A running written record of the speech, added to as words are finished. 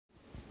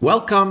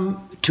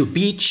Welcome to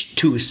Beach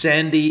Too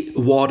Sandy,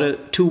 Water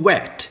Too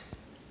Wet,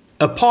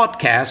 a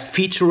podcast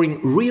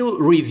featuring real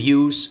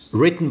reviews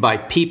written by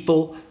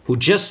people who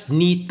just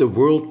need the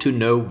world to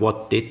know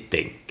what they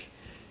think.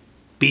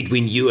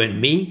 Between you and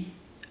me,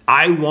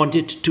 I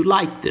wanted to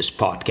like this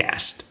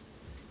podcast,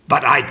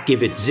 but I'd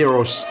give it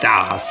 0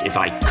 stars if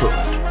I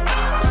could.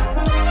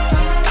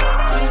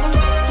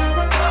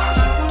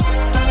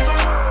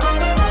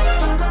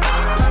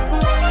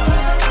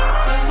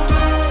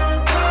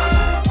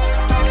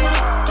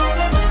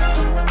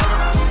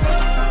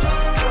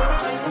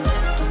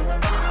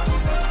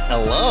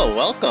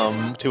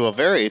 Welcome to a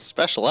very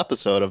special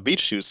episode of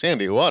Beach Too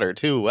Sandy, Water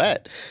Too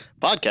Wet,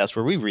 podcast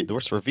where we read the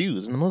worst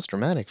reviews in the most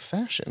dramatic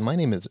fashion. My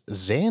name is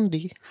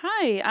Zandy.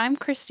 Hi, I'm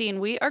Christine.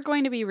 We are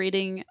going to be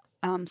reading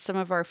some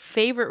of our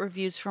favorite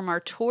reviews from our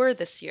tour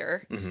this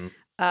year.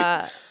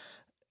 Mm-hmm.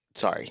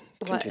 Sorry,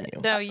 continue.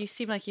 What? No, you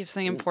seem like you have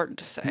something important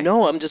to say.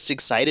 No, I'm just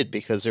excited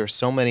because there are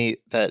so many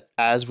that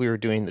as we were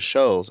doing the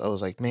shows, I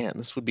was like, man,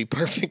 this would be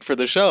perfect for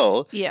the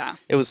show. Yeah.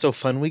 It was so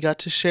fun. We got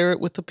to share it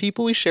with the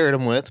people we shared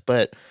them with,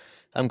 but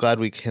I'm glad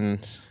we can,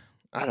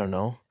 I don't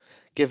know,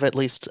 give at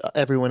least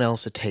everyone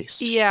else a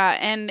taste. Yeah,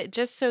 and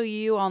just so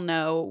you all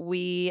know,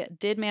 we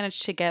did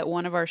manage to get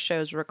one of our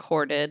shows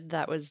recorded.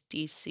 That was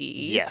DC.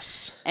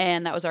 Yes.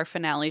 And that was our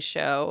finale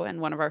show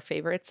and one of our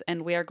favorites.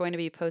 And we are going to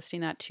be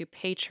posting that to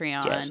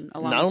Patreon. Yes,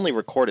 along not only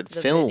recorded,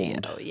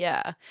 filmed. Video.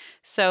 Yeah.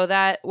 So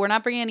that we're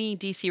not bringing any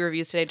DC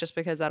reviews today just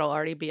because that'll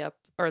already be up,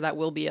 or that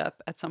will be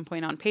up at some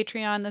point on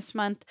Patreon this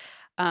month.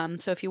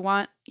 So if you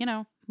want,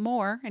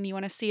 more and you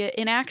want to see it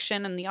in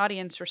action and the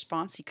audience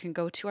response, you can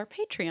go to our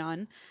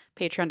Patreon,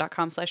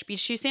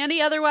 patreon.com/beachtoosandy.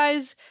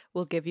 Otherwise,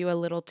 we'll give you a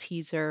little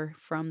teaser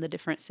from the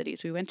different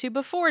cities we went to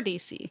before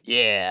DC.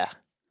 Yeah.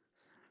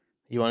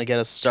 You want to get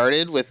us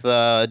started with,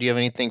 do you have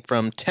anything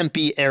from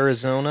Tempe,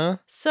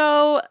 Arizona?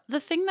 So the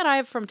thing that I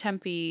have from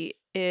Tempe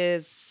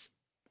is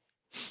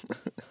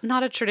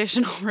not a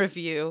traditional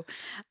review,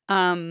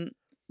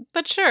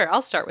 but sure,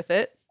 I'll start with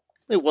it.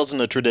 It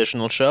wasn't a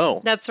traditional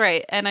show. That's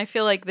right. And I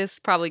feel like this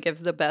probably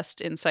gives the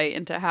best insight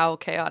into how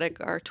chaotic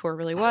our tour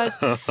really was.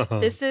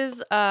 This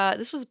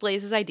was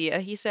Blaze's idea.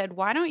 He said,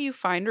 why don't you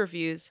find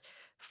reviews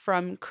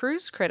from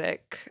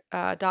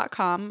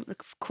cruisecritic.com?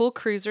 Cool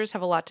cruisers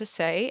have a lot to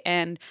say.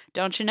 And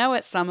don't you know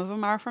it, some of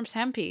them are from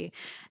Tempe.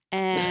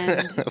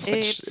 And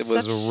it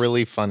was a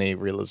really funny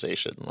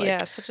realization.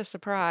 Yeah, such a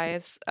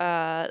surprise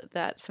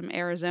that some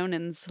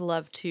Arizonans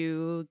love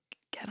to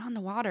get on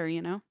the water,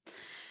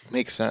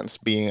 Makes sense,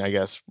 being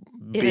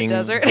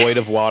desert. void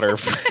of water.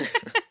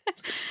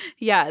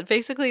 Yeah,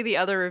 basically the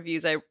other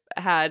reviews I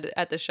had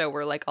at the show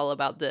were like all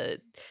about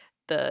the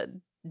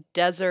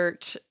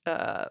desert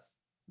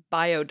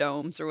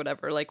biodomes or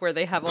whatever, like where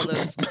they have all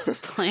those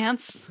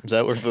plants. Is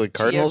that where the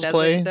Cardinals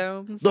play?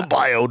 Domes? The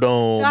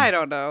biodome. I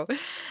don't know.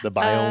 The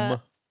biome.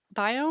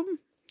 Biome?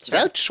 Is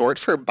that short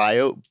for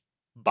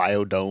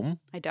biodome?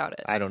 I doubt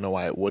it. I don't know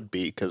why it would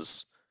be,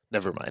 because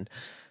never mind.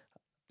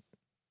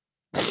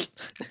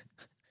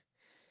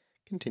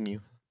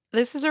 Continue.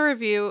 This is a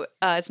review.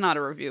 It's not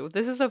a review.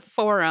 This is a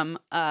forum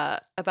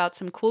about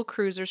some cool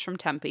cruisers from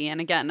Tempe.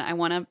 And again, I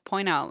want to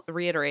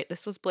reiterate,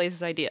 this was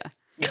Blaze's idea,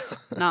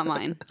 not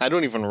mine. I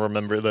don't even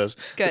remember this.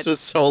 Good. This was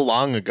so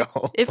long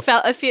ago. It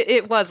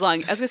was long. I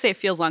was going to say it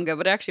feels long ago,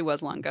 but it actually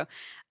was long ago.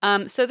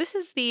 So this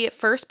is the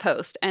first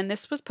post, and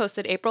this was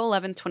posted April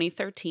 11,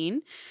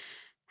 2013.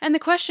 And the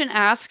question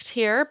asked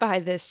here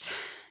by this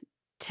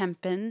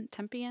Tempean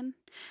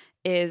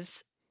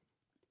is,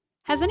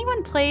 has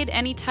anyone played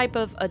any type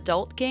of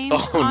adult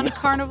games on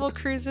Carnival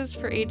cruises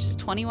for ages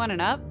 21 and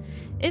up?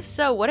 If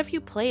so, what have you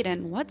played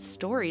and what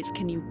stories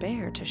can you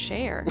bear to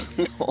share?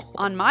 No.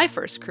 On my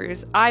first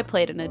cruise, I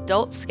played an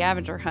adult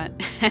scavenger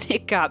hunt, and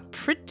it got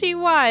pretty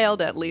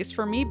wild, at least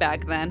for me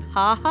back then.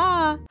 Ha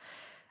ha.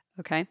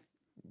 Okay.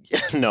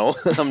 No,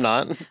 I'm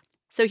not.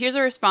 So here's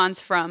a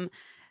response from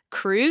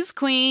Cruise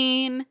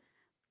Queen,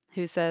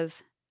 who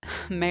says,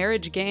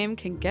 marriage game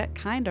can get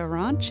kinda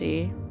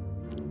raunchy.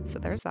 So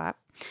there's that.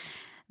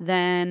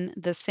 Then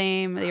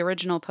the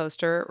original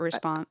poster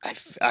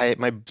response.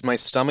 My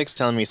stomach's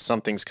telling me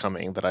something's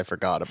coming that I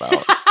forgot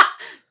about.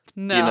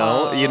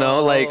 No.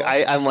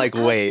 I'm like,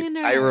 wait,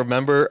 I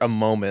remember a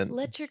moment.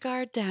 Let your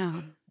guard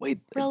down. Wait,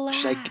 relax.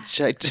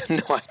 Should I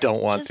no, I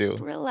don't want Just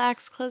to.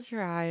 relax, close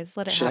your eyes,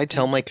 let it Should happen. I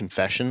tell my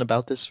confession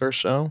about this first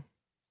show?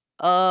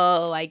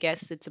 Oh, I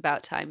guess it's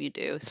about time you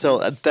do. So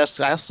that's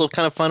also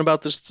kind of fun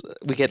about this.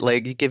 We get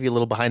give you a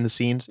little behind the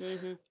scenes.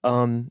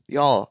 Mm-hmm.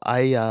 Y'all,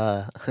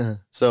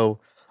 so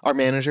our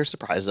manager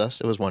surprised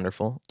us. It was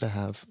wonderful to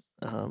have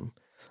our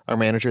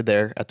manager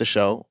there at the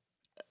show,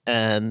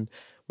 and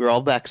we were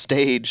all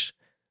backstage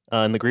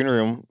in the green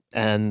room.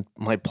 And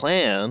my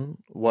plan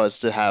was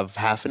to have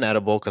half an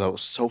edible because I was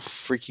so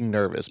freaking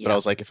nervous. But I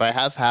was like, if I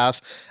have half,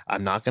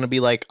 I'm not going to be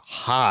like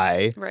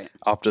high. Right.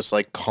 I'll just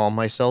like calm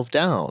myself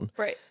down.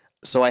 Right.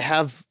 So I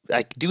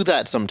do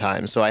that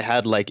sometimes. So I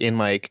had like in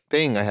my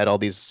thing, I had all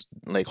these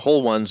like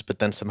whole ones, but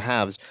then some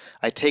halves.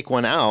 I take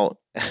one out,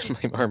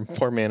 and our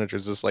poor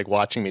manager's just like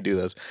watching me do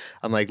this.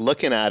 I'm like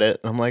looking at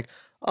it, and I'm like,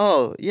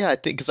 oh, yeah, I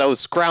think, because I was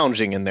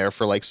scrounging in there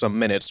for like some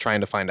minutes trying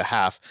to find a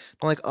half.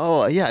 I'm like,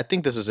 oh, yeah, I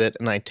think this is it.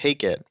 And I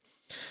take it.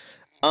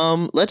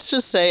 Let's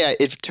just say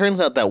it turns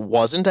out that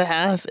wasn't a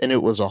half and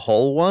it was a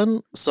whole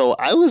one. So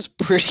I was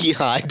pretty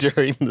high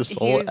during this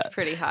He was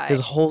pretty high. his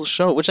whole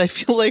show, which I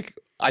feel like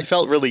I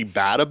felt really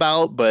bad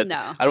about, but No.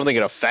 I don't think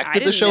it I affected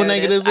the didn't show notice.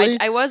 negatively.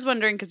 I was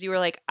wondering because you were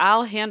like,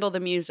 "I'll handle the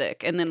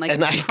music," and then like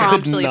And I could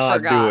promptly not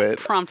forgot. do it.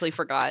 Promptly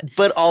forgot.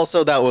 But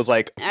also that was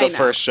like I the know.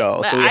 first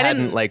show, so But we I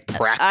hadn't didn't- like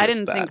practiced I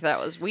didn't that. think that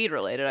was weed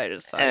related. I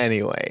just thought.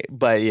 Anyway,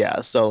 but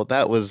yeah, so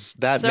that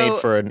made So,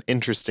 for an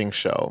interesting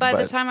show. By the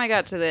But time I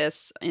got to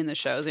this in the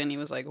shows, Annie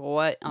was like,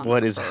 "What? On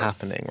what is earth?"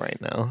 happening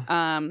right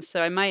now?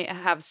 So I might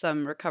have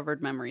some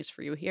recovered memories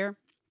for you here.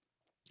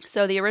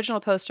 So the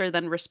original poster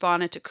then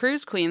responded to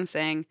Cruise Queen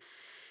saying,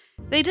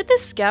 "They did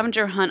this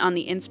scavenger hunt on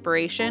the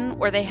Inspiration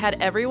where they had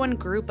everyone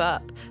group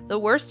up. The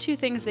worst two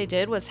things they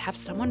did was have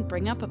someone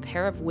bring up a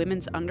pair of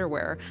women's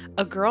underwear.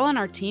 A girl on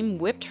our team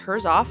whipped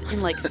hers off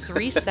in like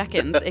 3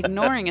 seconds,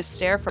 ignoring a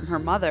stare from her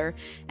mother,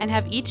 and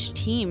have each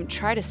team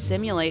try to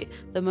simulate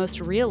the most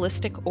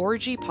realistic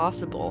orgy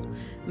possible.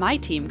 My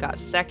team got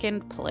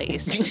second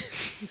place."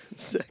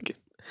 Second.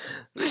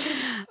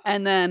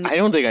 And then I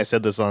don't think I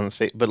said this on the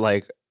stage, but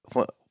like,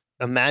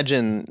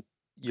 imagine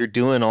you're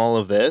doing all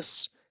of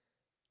this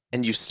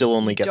and you still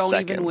only get don't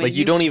even second. win. Like, you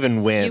You've- don't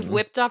even win. you've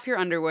whipped off your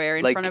underwear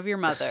in Like, front of your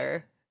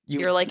mother.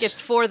 You've- You're like, "It's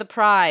for the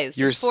prize.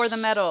 you're It's for the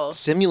medal."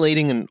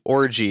 simulating an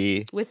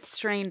orgy With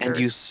strangers. and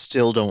you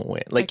still don't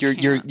win. Like, I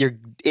you're can't.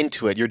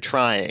 into it. You're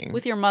trying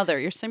with your mother.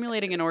 You're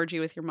simulating an orgy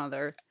with your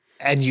mother.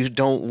 and you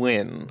don't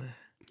win.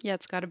 Yeah,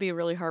 it's got to be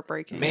really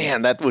heartbreaking.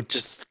 Man, that would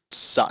just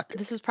suck.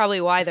 This is probably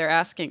why they're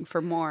asking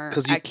for more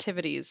 'Cause you-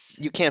 activities.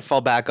 You can't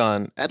fall back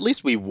on, at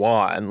least we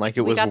won. Like,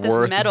 it We was got this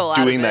worth medal out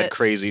of doing that it.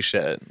 crazy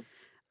shit.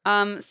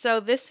 So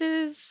this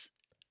is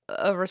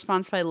a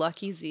response by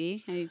Lucky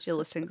Z. I need you to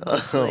listen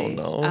closely.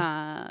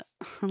 no.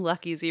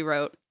 Lucky Z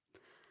wrote,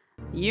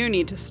 "You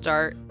need to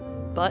start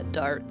butt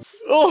darts.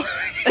 Oh,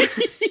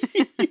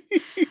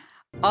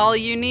 All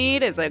you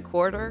need is a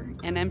quarter,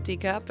 an empty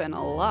cup, and a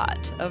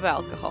lot of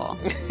alcohol."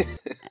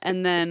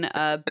 And then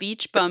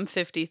Beach Bum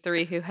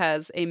 53, who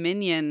has a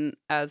minion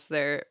as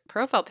their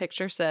profile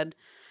picture, said,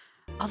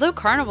 "Although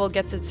Carnival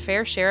gets its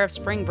fair share of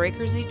spring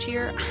breakers each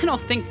year, I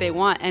don't think they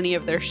want any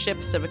of their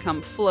ships to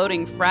become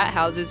floating frat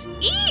houses.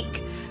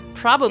 Eek!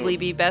 Probably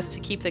be best to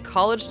keep the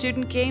college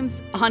student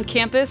games on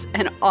campus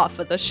and off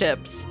of the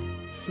ships."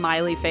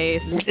 Smiley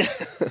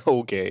face.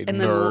 okay, And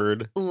then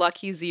nerd.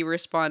 Lucky Z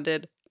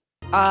responded,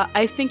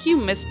 "I think you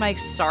missed my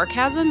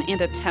sarcasm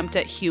and attempt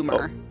at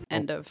humor."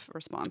 End of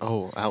response.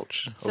 Oh,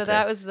 ouch. So Okay.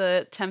 that was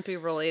the Tempe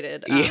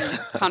related Yeah.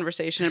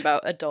 conversation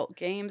about adult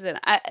games. And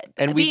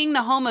And being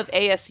the home of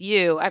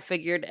ASU, I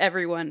figured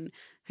everyone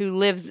who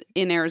lives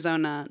in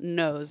Arizona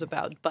knows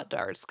about butt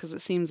darts because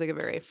it seems like a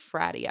very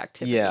fratty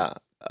activity. Yeah.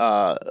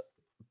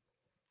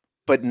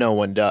 But no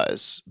one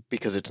does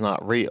because it's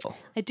not real.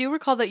 I do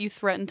recall that you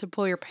threatened to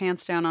pull your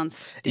pants down on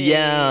stage.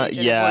 Yeah, and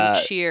yeah.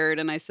 everyone cheered,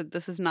 and I said,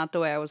 "This is not the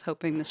way I was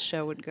hoping this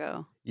show would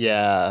go."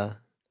 Yeah.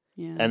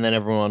 Yeah. And then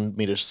everyone wanted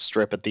me to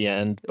strip at the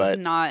end, it was but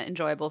not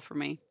enjoyable for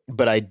me.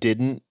 I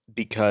didn't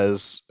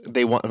because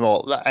they want.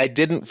 Well, I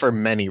didn't for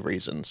many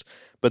reasons,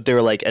 but they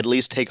were like, at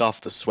least take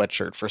off the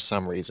sweatshirt for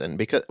some reason.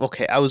 Because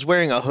I was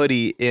wearing a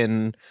hoodie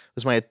it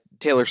was my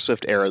Taylor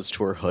Swift Eras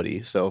Tour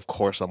hoodie, so of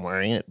course I'm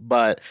wearing it.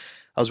 But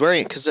I was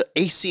wearing it because the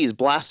AC is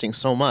blasting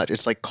so much.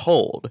 It's like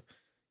cold,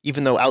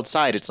 even though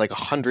outside it's like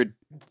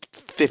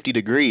 150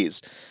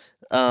 degrees.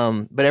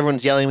 But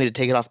everyone's yelling at me to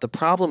take it off. The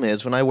problem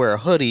is when I wear a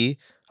hoodie,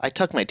 I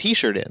tuck my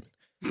t-shirt in.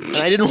 And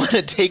I didn't want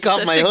to take off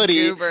Such my a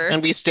hoodie goober.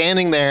 and be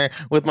standing there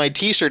with my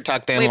t-shirt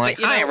tucked in like,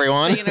 but hi,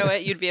 everyone. but you know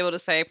what? You'd be able to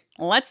say,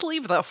 "Let's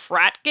leave the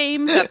frat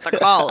games at the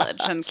college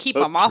and keep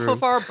So them off true.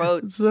 of our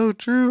boats." So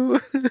true.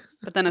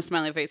 But then a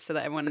smiley face so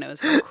that everyone knows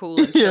how cool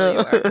and chill you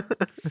are.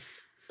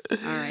 All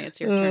right, it's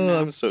your turn now.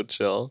 I'm so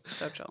chill.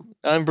 So chill.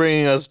 I'm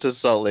bringing us to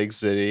Salt Lake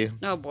City.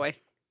 Oh boy.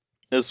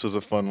 This was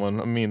a fun one.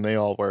 I mean, they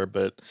all were,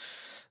 but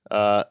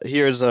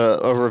here's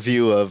a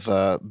review of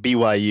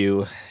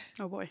BYU.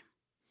 Oh boy.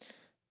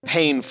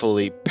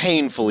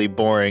 Painfully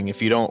boring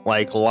if you don't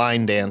like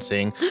line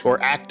dancing or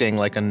acting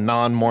like a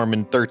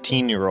non-Mormon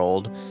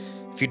 13-year-old.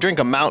 If you drink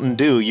a Mountain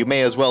Dew, you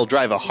may as well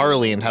drive a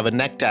Harley and have a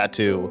neck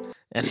tattoo.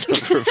 End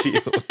of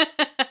review.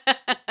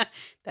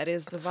 That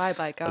is the vibe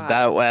I got.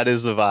 That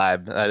is the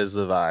vibe. That is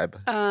the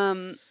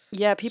vibe.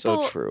 Yeah,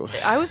 people. So true.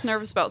 I was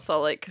nervous about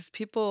Salt Lake because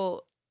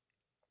people.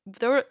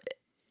 There were.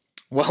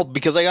 Well,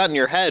 because I got in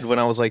your head when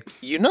I was like,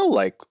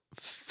 like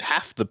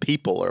half the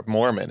people are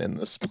Mormon in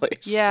this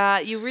place. Yeah,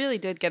 you really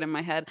did get in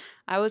my head.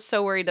 I was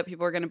so worried that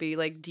people were going to be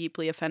like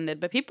deeply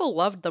offended, but people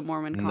loved the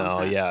Mormon content.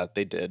 No, yeah,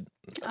 they did.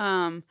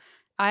 I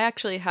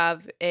actually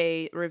have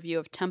a review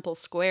of Temple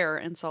Square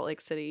in Salt Lake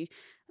City,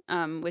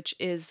 which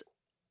is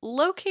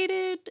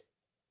located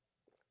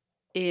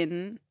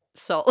in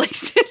Salt Lake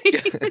City.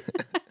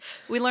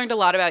 We learned a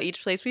lot about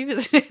each place we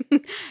visited.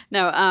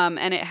 No,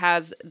 and it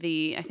has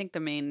I think the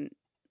main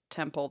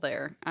temple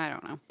there. I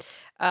don't know.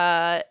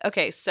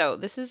 Okay, so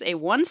this is a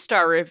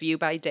 1-star review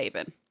by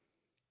David.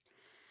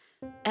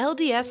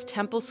 LDS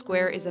Temple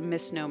Square is a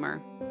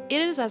misnomer.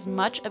 It is as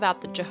much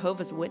about the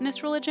Jehovah's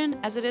Witness religion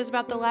as it is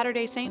about the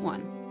Latter-day Saint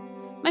one.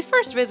 My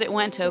first visit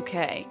went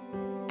okay.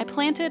 I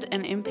planted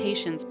an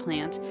impatiens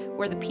plant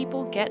where the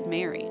people get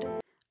married.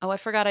 Oh, I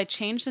forgot I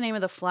changed the name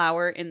of the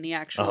flower in the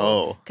actual...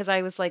 Oh. Because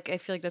I was like, I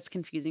feel like that's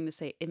confusing to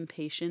say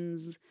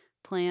impatiens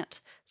plant.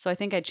 So I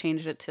think I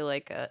changed it to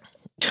like a...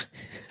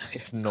 I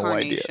have no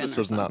idea. Carnation This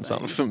or does not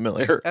sound something.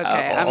 familiar Okay,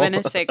 at I'm all.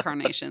 going to say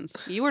carnations.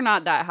 You were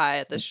not that high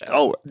at the show.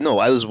 Oh, no,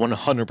 I was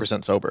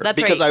 100% sober. That's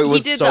because right. I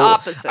was He did so, the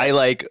opposite. I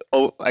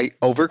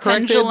overcorrected.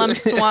 Pendulum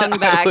swung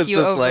back, I was you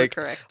just like,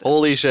 overcorrected.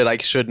 holy shit, I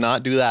should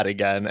not do that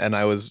again. And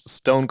I was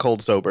stone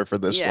cold sober for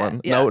this Yeah,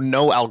 one. yeah.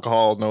 No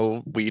alcohol,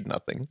 no weed,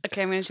 nothing.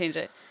 Okay, I'm going to change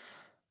it.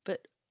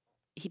 But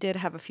he did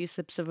have a few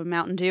sips of a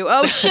Mountain Dew.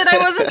 Oh shit, I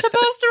wasn't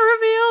supposed to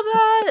reveal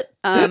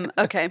that.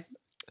 Okay.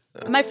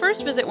 My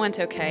first visit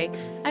went okay.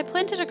 I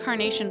planted a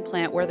carnation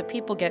plant where the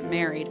people get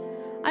married.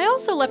 I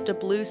also left a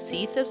blue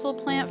sea thistle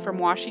plant from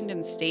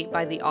Washington State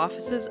by the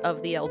offices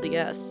of the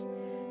LDS.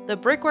 The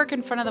brickwork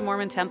in front of the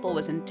Mormon temple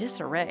was in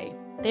disarray.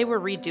 They were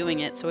redoing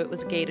it, so it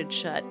was gated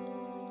shut.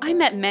 I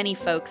met many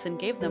folks and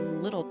gave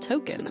them little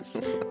tokens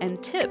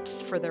and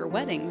tips for their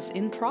weddings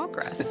in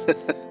progress.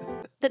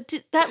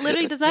 That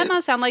literally, does that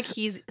not sound like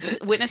he's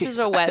witnesses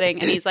a wedding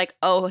and he's like,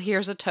 oh,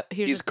 here's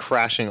He's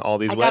crashing all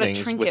these I got a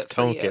weddings trinket with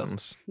for you.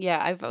 tokens. yeah,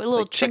 I've a little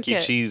Like Chuck E.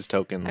 trinket. Cheese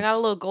tokens. I got a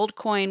little gold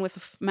coin with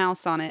a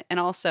mouse on it, and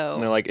also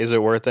And they're like, is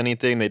it worth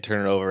anything? They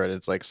turn it over and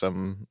it's like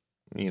some,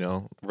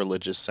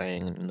 religious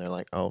saying. And they're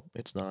like, oh,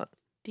 it's not.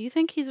 do you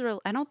think he's real?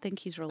 I don't think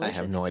he's religious. I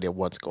have no idea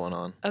what's going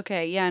on.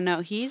 Okay, yeah, no,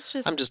 he's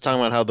just I'm just talking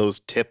about how those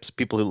tips,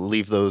 people who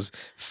leave those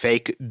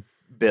fake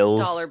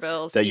bills dollar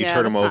bills that you Yeah,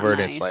 turn them that's not over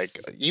and it's like,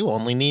 nice. you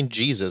only need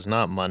Jesus,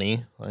 not money.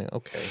 Like,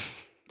 okay.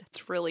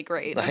 That's really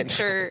great. I I'm know.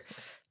 sure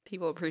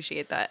people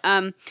appreciate that.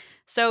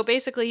 So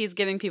basically, he's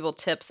giving people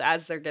tips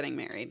as they're getting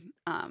married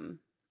on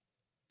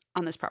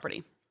this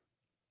property.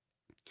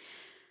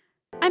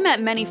 I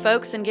met many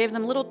folks and gave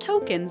them little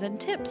tokens and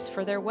tips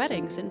for their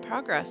weddings in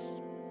progress.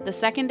 The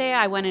second day,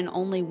 I went in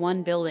only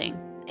one building.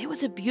 It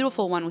was a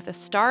beautiful one with a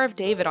Star of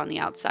David on the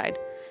outside.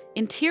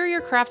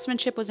 Interior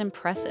craftsmanship was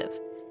impressive.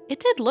 It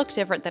did look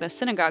different than a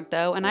synagogue,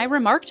 though, and I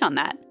remarked on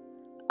that.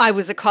 I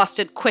was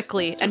accosted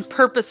quickly and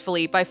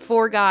purposefully by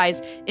 4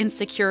 guys in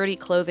security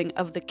clothing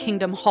of the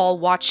Kingdom Hall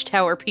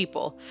Watchtower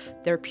people.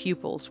 Their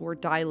pupils were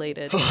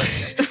dilated.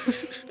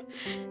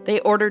 They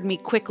ordered me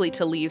quickly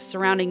to leave,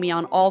 surrounding me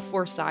on all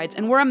 4 sides,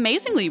 and were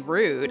amazingly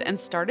rude and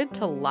started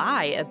to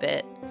lie a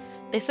bit.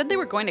 They said they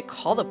were going to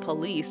call the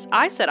police.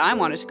 I said I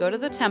wanted to go to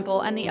the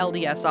temple and the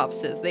LDS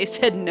offices. They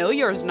said, no,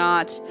 yours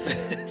not.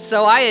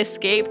 So I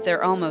escaped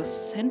their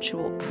almost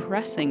sensual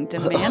pressing,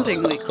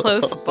 demandingly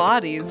close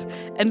bodies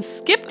and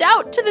skipped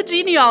out to the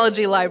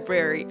genealogy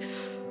library.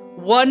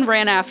 One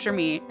ran after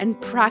me and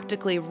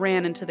practically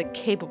ran into the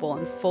capable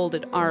and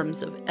folded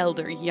arms of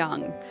Elder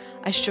Young.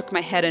 I shook my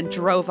head and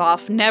drove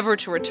off, never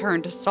to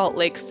return to Salt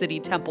Lake City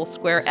Temple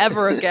Square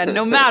ever again,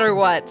 no matter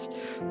what.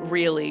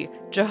 Really,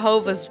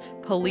 Jehovah's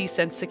police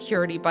and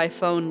security by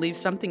phone leave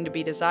something to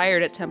be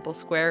desired at Temple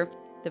Square.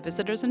 The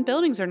visitors and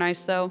buildings are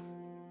nice, though.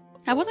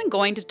 I wasn't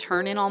going to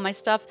turn in all my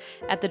stuff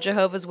at the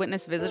Jehovah's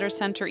Witness Visitor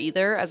Center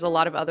either, as a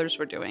lot of others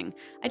were doing.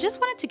 I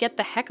just wanted to get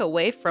the heck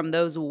away from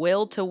those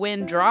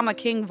will-to-win Drama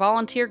King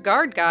volunteer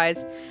guard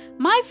guys.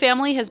 My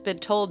family has been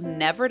told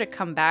never to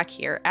come back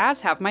here,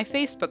 as have my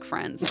Facebook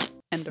friends.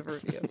 End of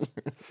review.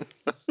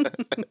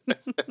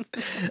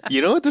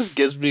 You know what this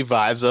gives me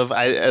vibes of?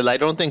 I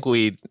don't think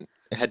we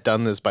had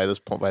done this by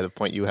the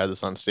point you had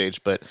this on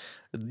stage, but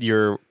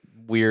your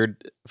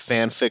weird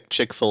fanfic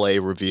Chick-fil-A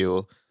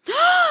review.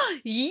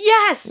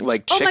 Yes!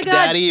 Like Oh my Chick God.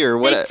 Daddy or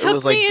what? They took it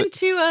was like me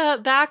into a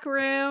back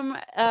room,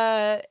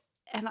 and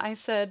I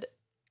said,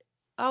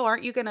 oh,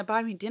 aren't you going to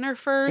buy me dinner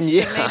first?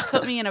 Yeah. And they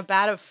put me in a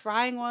vat of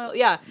frying oil.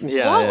 Yeah.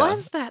 Yeah, What yeah.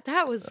 was that?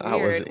 That was that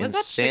was weird.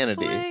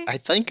 insanity. That Chick-fil-A? I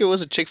think it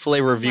was a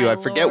Chick-fil-A review. My I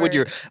forget what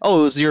Lord. it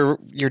was your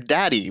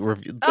daddy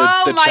review,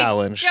 Oh the my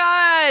challenge.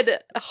 God.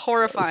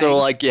 Horrifying.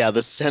 So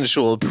the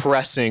sensual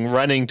pressing,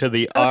 running to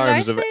the Oh, did I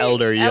arms of say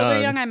Elder Young.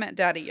 Elder Young, I meant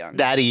Daddy Young.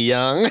 Daddy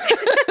Young.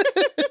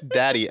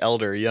 Daddy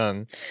Elder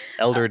Young.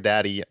 Elder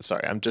Daddy.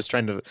 Sorry, I'm just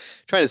trying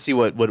to see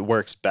what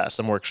works best.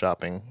 I'm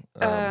workshopping.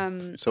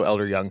 So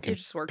Elder Young can You're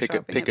just pick a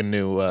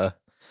workshopping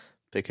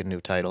pick a new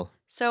title.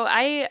 So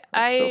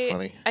That's so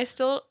funny. I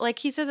still, like,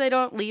 he says I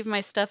don't leave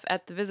my stuff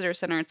at the visitor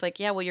center. It's like,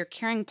 yeah, well, you're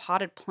carrying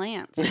potted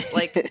plants.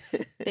 Like,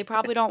 they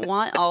probably don't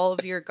want all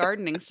of your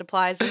gardening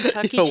supplies and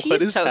Chuck E. Yo, Cheese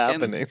what is tokens.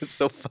 happening? It's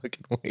so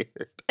fucking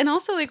weird. And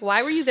also, like,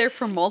 why were you there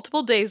for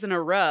multiple days in a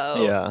row?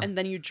 Yeah. And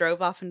then you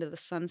drove off into the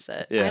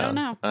sunset? Yeah, I don't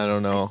know. I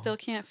don't know. I still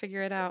can't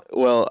figure it out.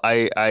 Well,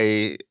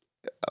 I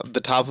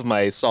the top of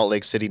my Salt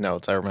Lake City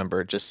notes, I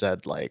remember it just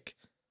said like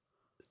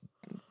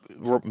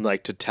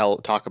like to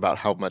talk about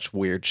how much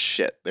weird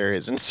shit there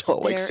is in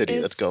Salt Lake City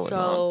that's going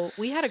on.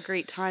 We had a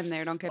great time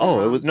there. Don't get me Oh,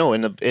 wrong. it was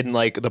in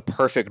like the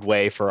perfect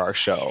way for our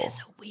show. It's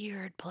a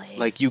weird place.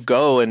 Like you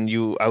go and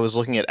I was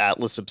looking at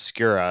Atlas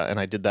Obscura, and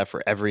I did that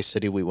for every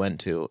city we went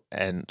to,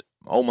 and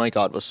oh my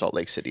God, was Salt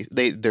Lake City.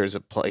 There's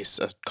a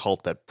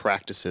cult that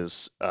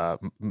practices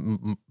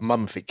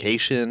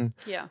mummification.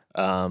 Yeah.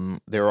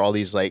 There are all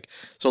these like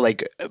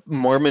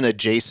Mormon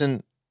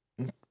adjacent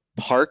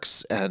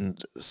parks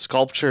and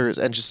sculptures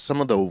and just some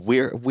of the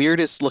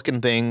weirdest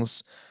looking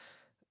things.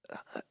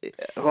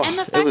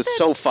 It was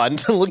so fun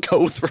to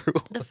go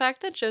through. The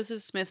fact that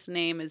Joseph Smith's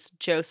name is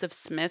Joseph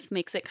Smith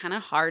makes it kind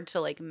of hard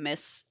to like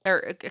miss,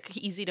 or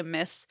easy to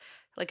miss.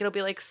 Like it'll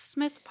be like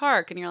Smith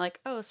Park, and you're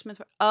like, oh, Smith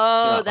Park.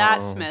 Oh,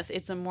 that Smith.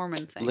 It's a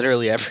Mormon thing.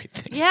 Literally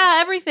everything. Yeah,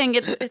 everything.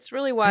 It's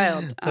really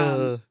wild.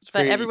 But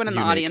everyone in the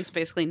unique. audience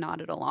basically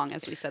nodded along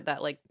as we said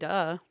that. Like,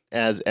 duh.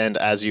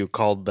 As you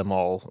called them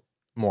all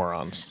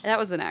morons. That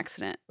was an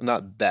accident.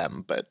 Not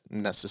them, but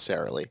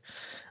necessarily.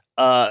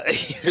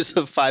 Here's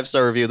a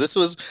 5-star review. This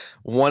was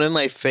one of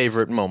my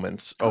favorite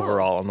moments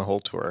overall on the whole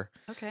tour.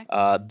 Okay.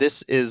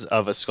 This is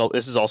of a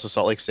This is also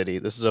Salt Lake City.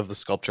 This is of the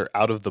sculpture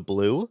Out of the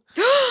Blue.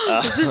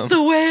 Is this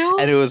the whale?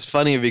 And it was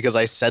funny because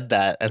I said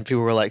that, and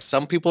people were like,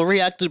 some people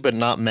reacted, but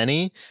not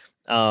many.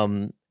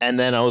 And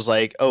then I was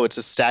like, oh, it's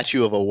a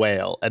statue of a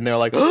whale, and they're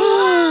like,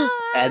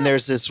 and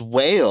there's this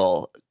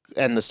whale.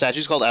 And the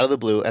statue's called Out of the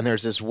Blue, and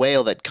there's this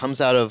whale that comes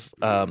out of,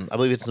 I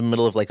believe it's in the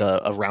middle of like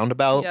a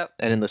roundabout,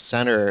 and in the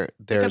center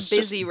there's like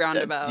a busy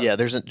roundabout.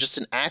 There's just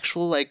an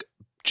actual like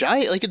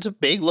giant, like it's a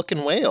big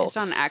looking whale. It's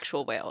not an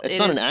actual whale. It's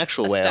not an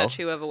actual whale. It's a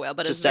statue of a whale,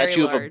 but it's a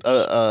statue very large.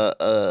 of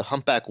a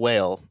humpback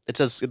whale. It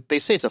says they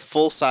say it's a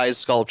full size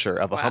sculpture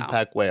of a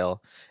humpback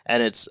whale,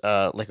 and it's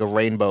like a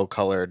rainbow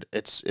colored.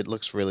 It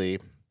looks really.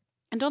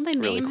 And don't they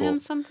really name cool. him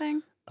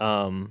something?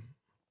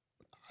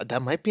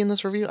 That might be in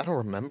this review. I don't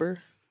remember.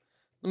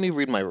 Let me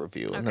read my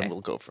review, and then we'll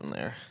go from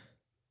there.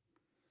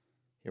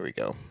 Here we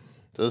go.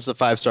 So this is a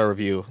 5-star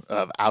review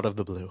of Out of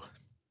the Blue.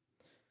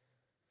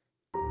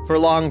 For a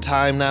long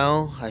time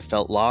now, I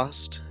felt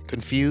lost,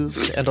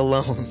 confused, and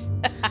alone.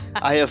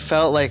 I have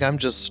felt like I'm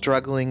just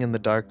struggling in the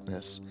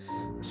darkness.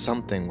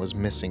 Something was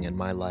missing in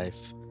my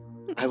life.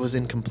 I was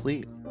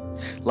incomplete.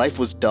 Life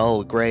was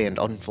dull, gray, and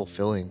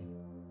unfulfilling.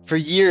 For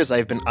years,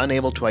 I've been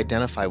unable to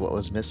identify what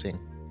was missing.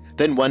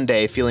 Then one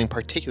day, feeling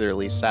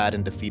particularly sad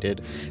and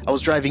defeated, I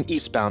was driving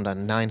eastbound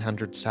on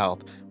 900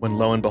 South when,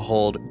 lo and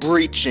behold,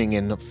 breaching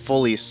in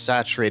fully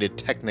saturated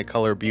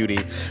Technicolor beauty,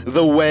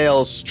 the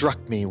whale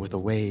struck me with a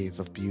wave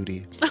of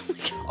beauty.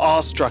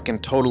 Awestruck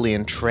and totally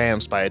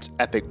entranced by its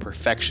epic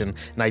perfection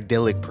and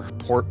idyllic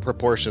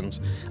proportions,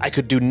 I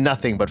could do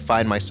nothing but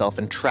find myself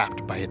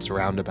entrapped by its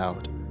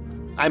roundabout.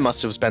 I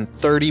must have spent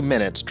 30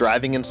 minutes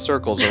driving in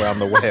circles around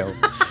the whale.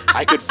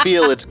 I could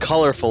feel its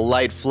colorful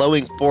light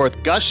flowing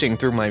forth, gushing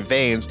through my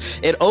veins.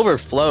 It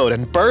overflowed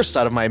and burst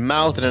out of my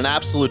mouth in an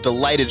absolute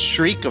delighted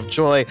shriek of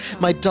joy.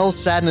 My dull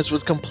sadness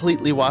was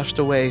completely washed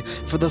away.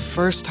 For the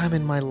first time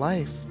in my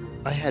life,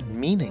 I had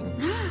meaning.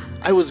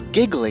 I was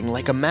giggling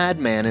like a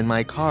madman in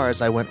my car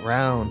as I went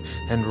round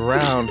and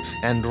round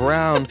and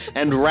round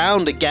and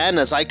round again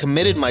as I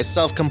committed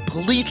myself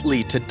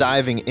completely to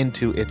diving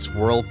into its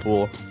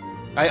whirlpool.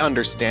 I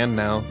understand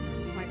now.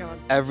 Oh my God.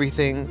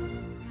 Everything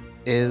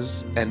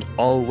is and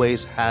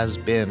always has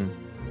been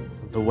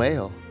the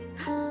whale.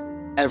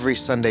 Every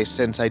Sunday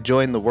since, I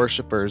join the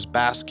worshippers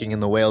basking in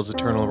the whale's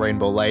eternal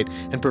rainbow light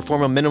and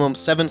perform a minimum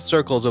 7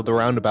 circles of the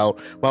roundabout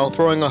while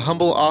throwing a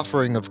humble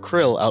offering of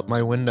krill out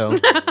my window.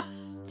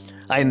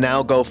 I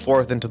now go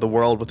forth into the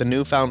world with a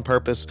newfound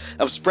purpose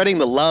of spreading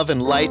the love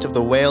and light of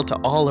the whale to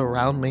all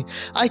around me.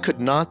 I could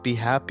not be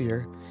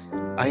happier.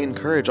 I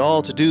encourage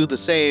all to do the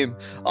same.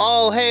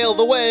 All hail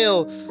the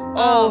whale!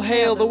 All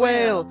hail the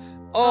whale!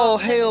 All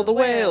hail the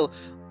whale!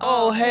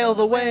 All hail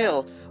the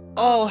whale!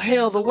 All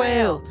hail the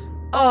whale!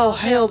 All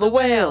hail the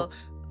whale!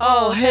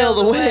 All hail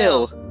the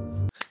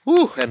whale!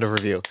 Woo! End of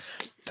review.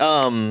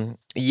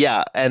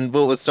 Yeah, and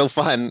what was so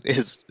fun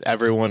is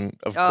everyone,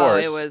 of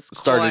course,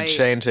 started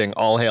chanting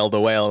 "All hail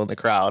the whale" in the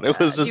crowd. It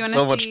was just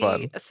so much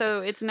fun.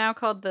 So it's now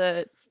called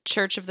the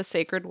Church of the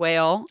Sacred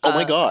Whale. Oh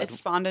my God! It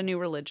spawned a new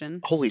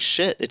religion. Holy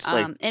shit! It's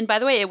like, and by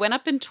the way, it went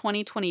up in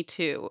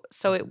 2022,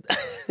 so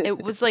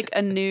it was like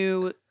a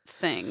new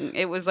thing.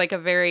 It was like a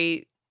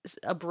very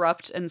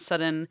abrupt and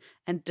sudden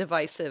and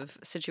divisive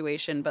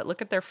situation. But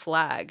look at their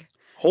flag.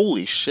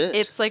 Holy shit!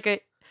 It's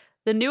like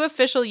the new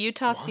official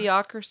Utah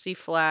Theocracy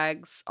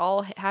flags.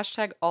 All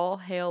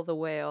hail the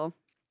whale.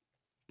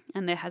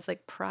 And it has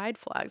like pride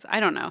flags. I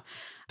don't know.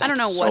 I don't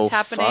know what's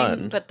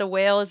happening, but the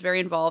whale is very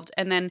involved.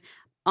 And then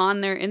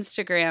on their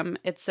Instagram,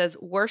 it says,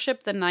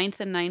 worship the 9th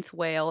and 9th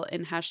whale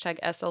in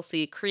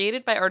 #SLC,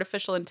 created by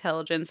artificial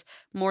intelligence,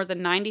 more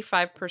than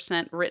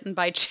 95% written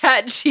by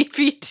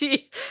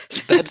ChatGPT.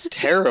 That's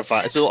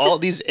terrifying. So all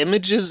these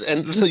images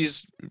and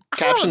these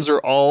captions are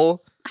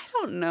all... I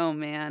don't know,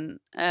 man.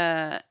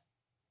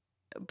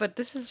 But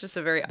this is just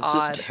a very odd...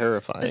 This is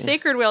terrifying.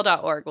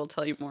 TheSacredWhale.org will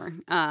tell you more.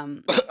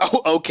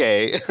 Oh,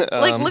 okay.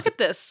 Like, look at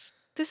this.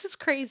 This is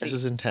crazy. This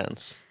is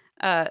intense.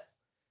 A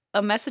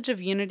message of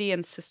unity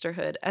and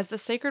sisterhood. As the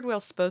sacred whale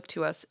spoke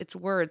to us, its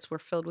words were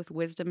filled with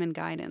wisdom and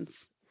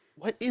guidance.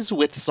 What is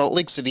with Salt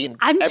Lake City and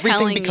I'm everything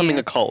telling becoming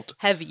you. a cult?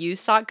 Have you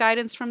sought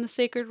guidance from the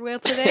sacred whale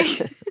today?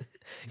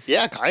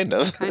 Yeah, kind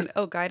of.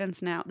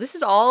 Guidance now. This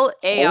is all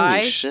AI.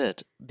 Holy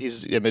shit.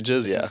 These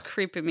images, This yeah. is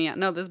creeping me out.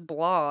 No, this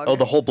blog. Oh,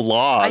 the whole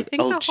blog. I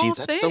think oh, the whole geez,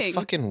 that's so thing.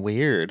 fucking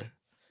weird.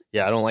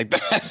 Yeah, I don't like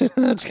that.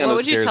 That's kind What of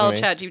would you scares tell me.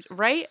 ChatGPT?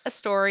 Write a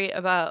story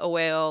about a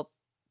whale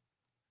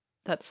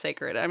that's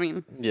sacred. I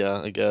mean,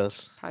 Yeah, I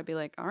guess. probably be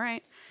like, all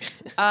right.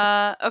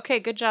 Okay,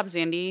 good job,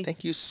 Zandy.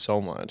 Thank you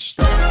so much.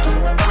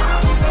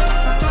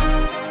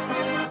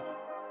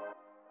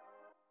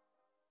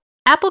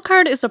 Apple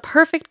Card is a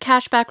perfect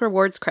cashback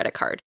rewards credit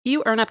card.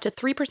 You earn up to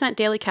 3%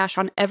 daily cash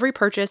on every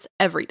purchase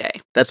every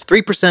day. That's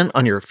 3%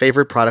 on your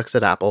favorite products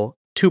at Apple,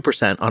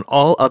 2% on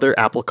all other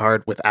Apple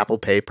Card with Apple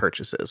Pay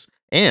purchases,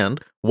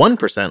 and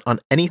 1% on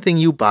anything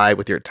you buy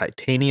with your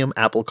titanium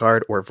Apple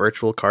Card or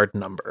virtual card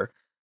number.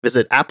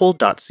 Visit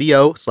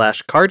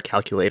apple.co/card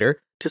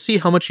calculator to see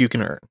how much you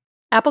can earn.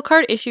 Apple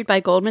Card issued by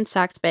Goldman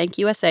Sachs Bank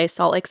USA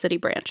Salt Lake City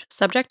branch.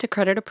 Subject to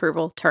credit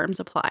approval. Terms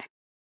apply.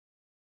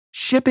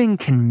 Shipping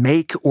can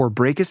make or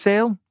break a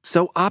sale,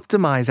 so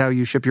optimize how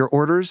you ship your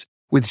orders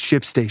with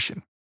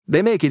ShipStation.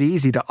 They make it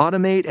easy to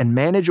automate and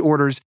manage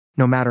orders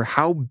no matter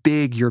how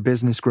big your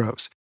business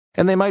grows.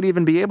 And they might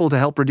even be able to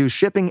help reduce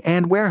shipping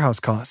and warehouse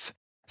costs.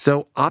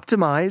 So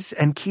optimize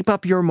and keep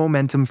up your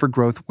momentum for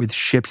growth with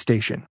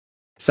ShipStation.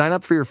 Sign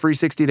up for your free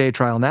 60-day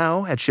trial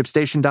now at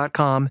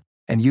ShipStation.com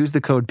and use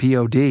the code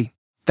POD.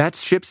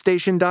 That's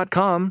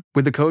ShipStation.com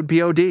with the code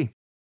POD.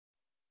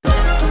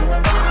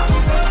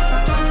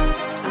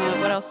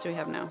 What else do we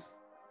have now?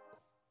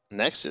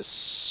 Next is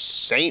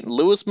St.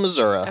 Louis,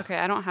 Missouri. Okay,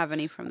 I don't have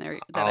any from there.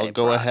 That I'll I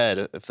go brought.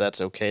 ahead if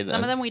that's okay then.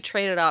 Some of them we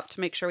traded off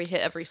to make sure we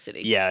hit every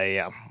city.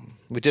 Yeah.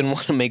 We didn't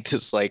want to make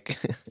this like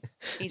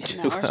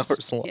 18 2 hours.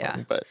 hours long,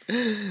 Yeah. but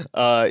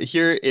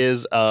here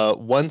is a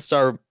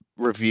 1-star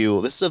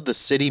review. This is of the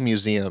City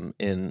Museum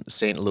in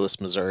St.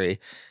 Louis, Missouri,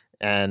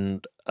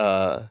 and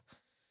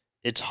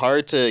it's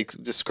hard to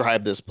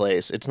describe this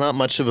place. It's not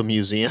much of a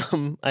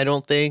museum, I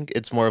don't think.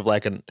 It's more of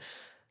like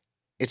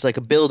it's like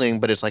a building,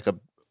 but it's like a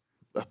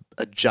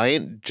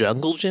giant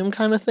jungle gym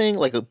kind of thing.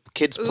 Like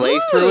kids play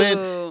through it,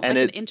 and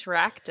like an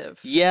interactive.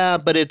 Yeah,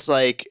 but it's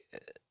like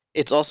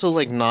it's also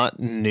like not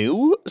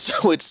new,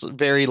 so it's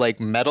very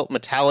like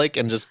metallic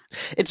and just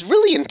it's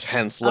really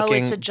intense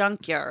looking. Oh, it's a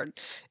junkyard.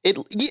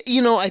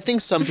 I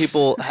think some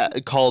people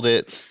called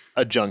it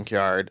a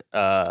junkyard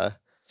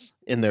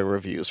in their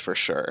reviews for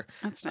sure.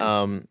 That's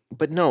nice.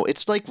 But no,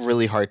 it's like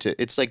really hard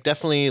to. It's like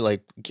definitely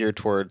like geared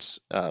towards.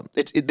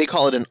 They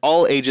call it an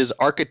all ages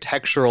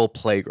architectural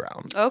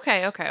playground.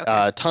 Okay.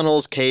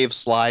 Tunnels, caves,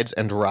 slides,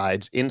 and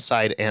rides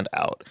inside and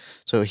out.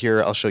 So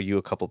here I'll show you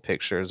a couple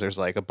pictures. There's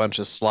like a bunch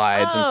of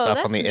slides and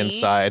stuff on the that's neat.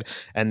 inside,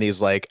 and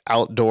these like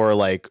outdoor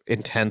like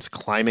intense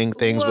climbing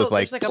things Whoa, with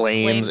like there's,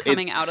 planes. A plane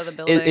coming out of the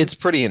building. It's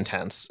pretty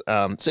intense.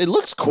 So it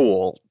looks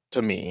cool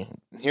to me.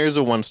 Here's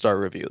a 1-star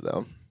review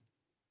though.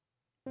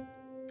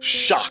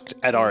 Shocked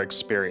at our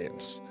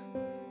experience.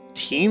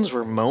 Teens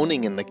were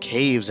moaning in the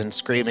caves and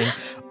screaming,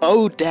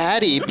 "Oh,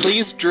 Daddy,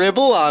 please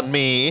dribble on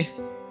me."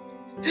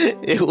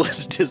 It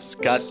was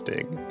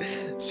disgusting.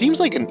 Seems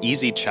like an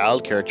easy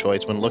childcare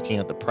choice when looking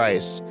at the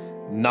price.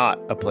 Not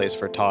a place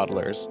for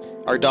toddlers.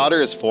 Our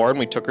daughter is 4 and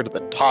we took her to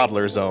the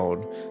toddler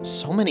zone.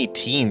 So many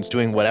teens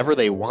doing whatever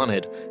they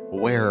wanted,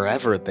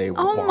 wherever they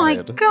wanted. Oh my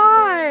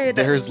god.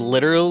 There's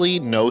literally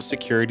no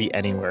security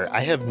anywhere. I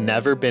have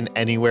never been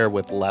anywhere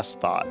with less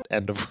thought.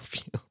 End of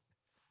review.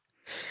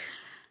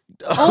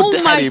 Oh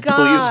my Daddy, God.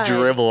 please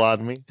dribble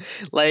on me.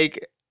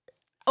 Like,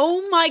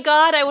 Oh my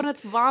god, I want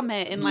to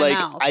vomit in my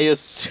mouth. I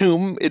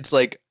assume it's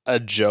like a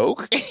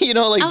joke. Like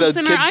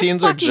Allison, the I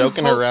teens are fucking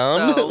joking hope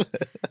around. so.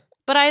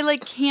 But I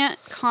can't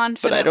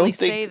confidently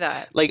say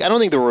that. I don't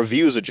think the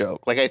review's a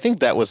joke. I think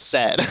that was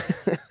said. I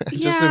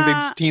just think Yeah.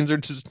 these teens are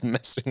just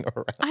messing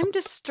around. I'm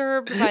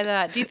disturbed by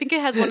that. Do you think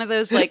it has one of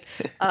those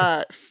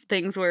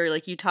things where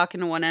you talk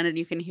into one end and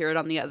you can hear it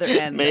on the other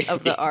end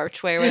of the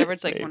archway or whatever?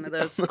 It's one of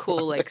those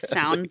cool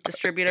sound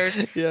distributors.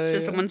 Yeah, So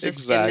someone's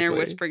just in there exactly.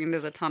 whispering into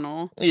the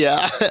tunnel.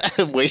 Yeah,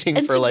 I'm waiting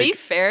And for to be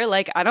fair,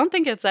 I don't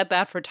think it's that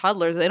bad for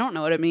toddlers. They don't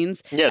know what it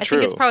means. Yeah, I true.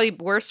 think it's probably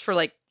worse for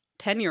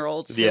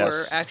 10-year-olds who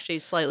are actually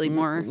slightly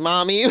more.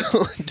 Mommy,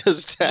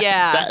 does that?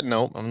 Yeah. That,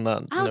 nope, I'm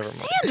not.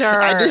 Alexander, Never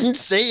mind. I didn't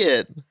say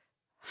it.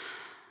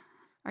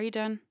 Are you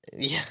done?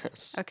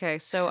 Yes. Okay,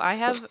 so I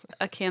have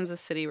a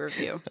Kansas City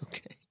review.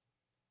 Okay.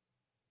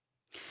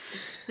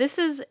 This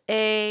is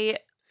a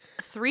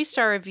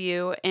 3-star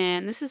review,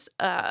 and this is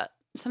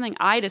something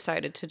I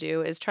decided to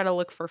do is try to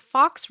look for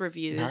Fox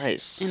reviews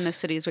Nice. in the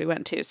cities we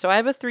went to. So I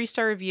have a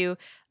 3-star review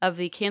of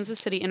the Kansas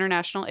City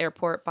International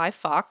Airport by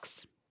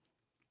Fox.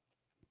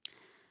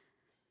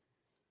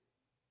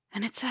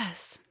 And it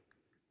says,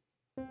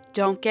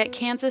 "Don't get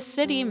Kansas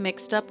City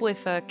mixed up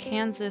with a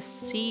Kansas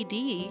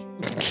CD,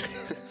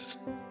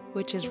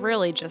 which is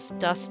really just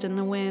dust in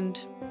the wind.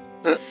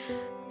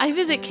 I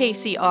visit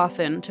KC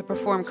often to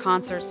perform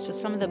concerts to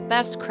some of the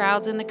best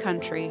crowds in the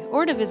country,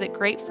 or to visit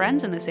great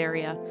friends in this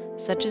area,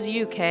 such as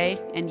you, Kay,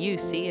 and you,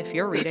 C, if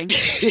you're reading.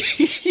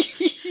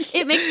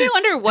 It makes me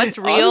wonder what's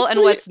real Honestly,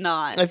 and what's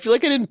not. I feel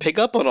like I didn't pick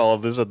up on all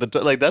of this at the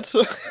time. Like, that's...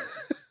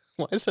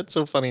 Why is that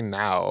so funny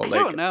now? I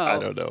don't know. I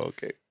don't know.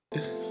 Okay.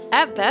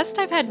 At best,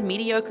 I've had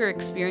mediocre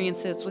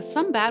experiences, with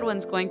some bad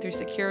ones going through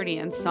security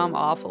and some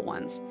awful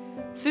ones.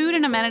 Food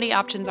and amenity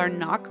options are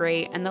not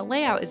great, and the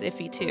layout is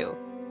iffy too.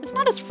 It's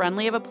not as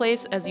friendly of a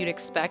place as you'd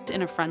expect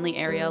in a friendly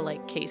area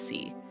like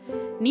KC.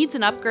 Needs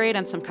an upgrade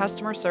and some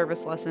customer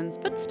service lessons,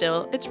 but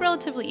still, it's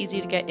relatively easy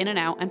to get in and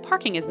out, and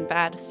parking isn't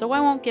bad, so I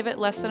won't give it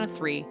less than a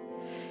 3.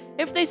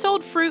 If they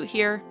sold fruit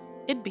here,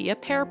 it'd be a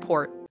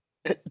pearport.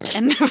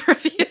 End of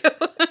review.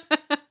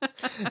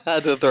 I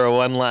had to throw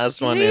one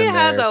last one He in there.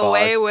 has a Fox.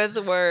 way with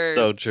words.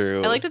 So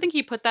true. I like to think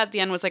he put that at the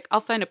end, was like, I'll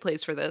find a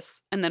place for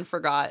this, and then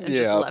forgot and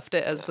just Yeah. left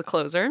it as the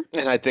closer.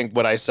 And I think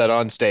what I said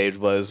on stage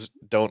was,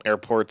 don't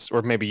airports,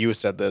 or maybe you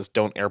said this,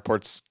 don't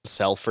airports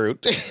sell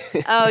fruit?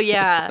 Oh,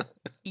 yeah.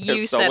 You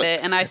There's so said much- it,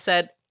 and I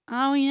said,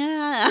 oh,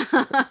 yeah.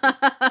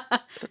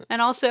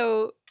 And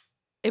also,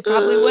 it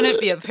probably wouldn't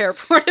be a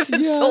pearport if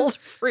it Yeah. sold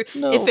fruit.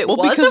 No. If it well,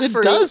 was because a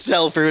fruit. it does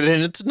sell fruit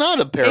and it's not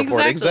a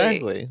pearport.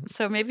 Exactly. Exactly.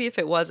 So maybe if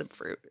it was a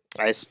fruit.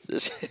 It's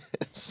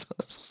so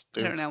I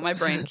stupid. don't know. My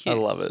brain I can't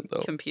love it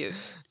though. compute.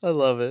 I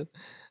love it.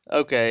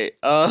 Okay.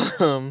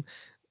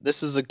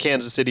 This is a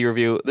Kansas City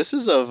review. This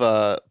is of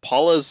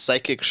Paula's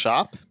Psychic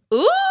Shop.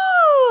 Ooh!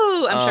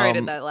 I'm sure I did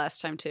Um, that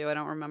last time, too. I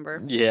don't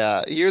remember.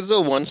 Yeah, here's a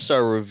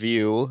 1-star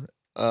review.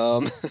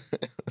 I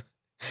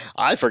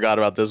forgot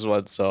about this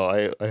one,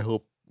 so I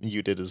hope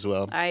you did as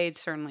well. I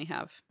certainly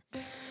have.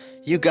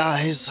 You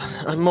guys,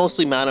 I'm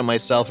mostly mad at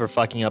myself for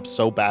fucking up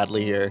so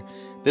badly here.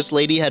 This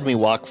lady had me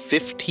walk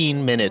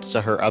 15 minutes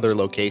to her other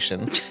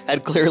location,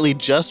 had clearly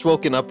just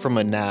woken up from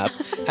a nap,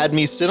 had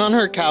me sit on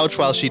her couch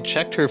while she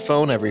checked her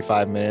phone every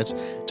 5 minutes,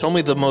 told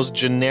me the most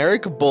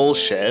generic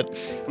bullshit.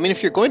 I mean,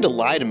 if you're going to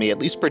lie to me, at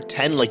least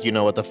pretend like you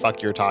know what the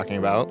fuck you're talking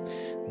about.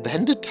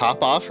 Then to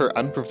top off her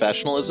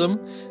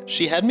unprofessionalism,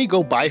 she had me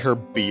go buy her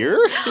beer?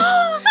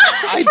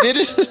 I did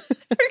it.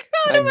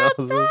 I know,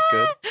 this is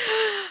good.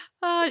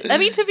 I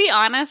mean, to be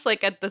honest,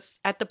 like at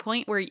the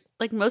point where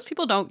like most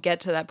people don't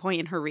get to that point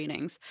in her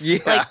readings. Yeah.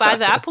 Like by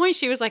that point,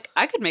 she was like,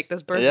 I could make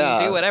this person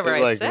do whatever it was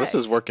I like, say. this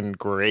is working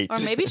great. Or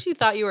maybe she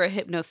thought you were a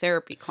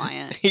hypnotherapy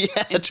client yeah,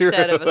 instead true.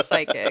 of a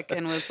psychic,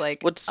 and was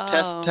like, What's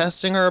oh.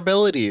 testing our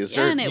abilities?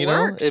 Yeah, or, and it you know,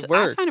 worked. it I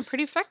worked. find it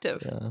pretty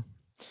effective. Yeah.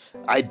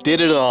 I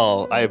did it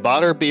all. I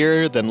bought her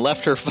beer, then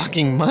left her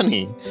fucking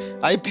money.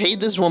 I paid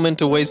this woman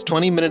to waste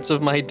 20 minutes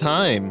of my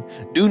time.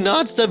 Do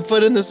not step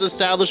foot in this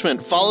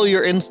establishment. Follow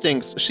your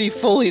instincts. She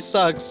fully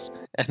sucks.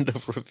 End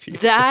of review.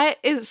 That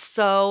is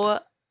so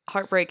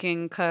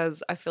heartbreaking,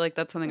 because I feel like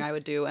that's something I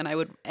would do, and I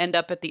would end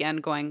up at the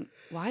end going,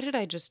 why did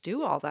I just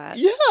do all that?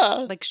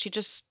 Yeah. Like she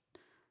just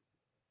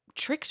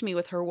tricked me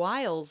with her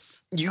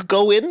wiles. You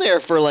go in there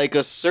for like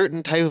a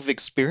certain type of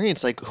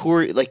experience. Like who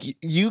are like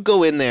you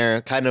go in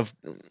there kind of,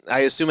 I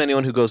assume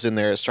anyone who goes in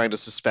there is trying to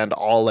suspend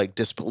all like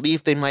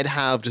disbelief they might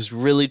have, just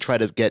really try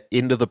to get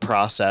into the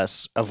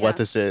process of what Yeah.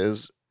 this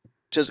is.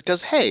 Just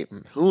because, hey,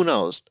 who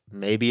knows?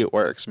 Maybe it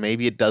works.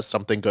 Maybe it does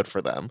something good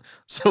for them.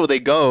 So they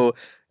go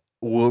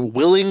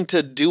willing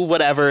to do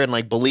whatever and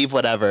like believe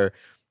whatever.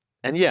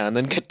 And yeah, and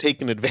then get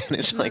taken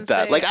advantage like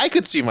that. say, Like I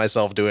could see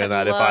myself doing I'd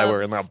that if I were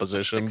love in that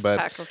position, Six but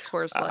pack of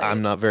Coors Light.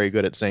 I'm not very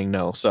good at saying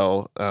no.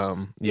 So,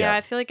 Yeah, yeah. I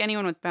feel like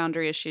anyone with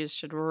boundary issues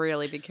should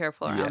really be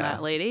careful around Yeah.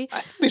 that lady.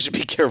 I think they should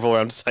be careful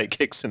around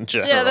psychics in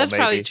general. Yeah, that's maybe.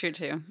 probably true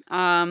too.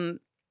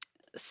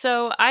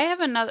 So I have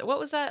another. What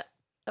was that?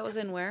 That was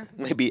in where?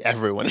 Maybe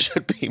everyone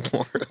should be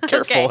more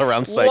careful Okay,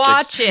 around psychics.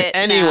 watch it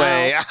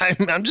Anyway,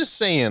 now. I'm just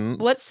saying.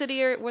 What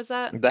city was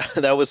that?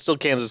 That was still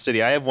Kansas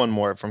City. I have one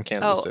more from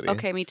Kansas Oh, City.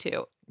 okay, me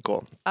too.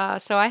 Cool.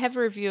 So I have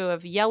a review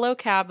of Yellow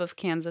Cab of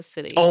Kansas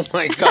City. Oh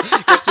my God.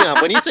 Christina,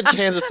 when you said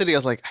Kansas City, I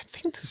was like, I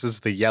think this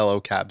is the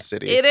Yellow Cab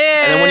City. It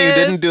is. And then when you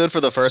didn't do it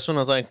for the first one, I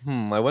was like,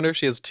 I wonder if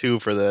she has 2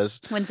 for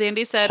this. When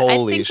Zandy said,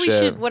 Holy I think we shit.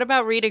 should, what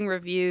about reading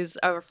reviews,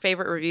 our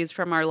favorite reviews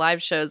from our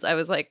live shows? I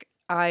was like,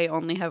 I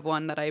only have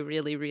one that I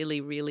really,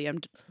 really, really am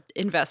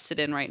invested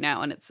in right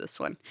now, and it's this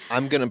one.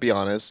 I'm going to be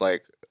honest,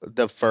 like,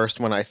 the first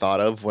one I thought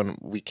of when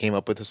we came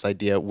up with this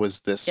idea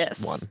was this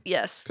Yes. one.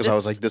 Yes. Because I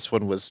was like, this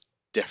one was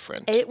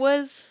different. It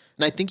was.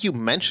 And I think you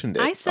mentioned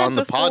I it said on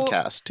the before-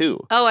 podcast too.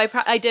 Oh,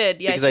 I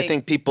did. Yeah. Because I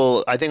think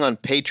on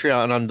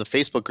Patreon, on the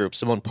Facebook group,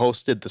 someone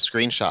posted the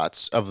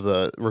screenshots of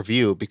the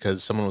review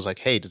because someone was like,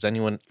 hey, does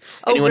anyone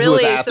Oh, who was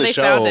really? at So the they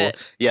show? found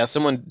it. Yeah,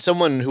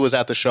 someone who was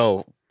at the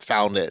show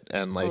found it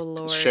and like Oh,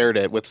 Lord. shared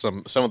it with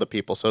some of the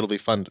people. So it'll be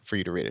fun for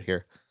you to read it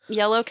here.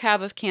 Yellow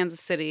Cab of Kansas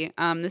City.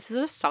 This is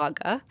a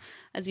saga.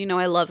 As you know,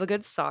 I love a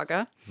good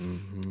saga.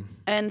 Mm-hmm.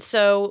 And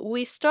so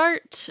we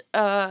start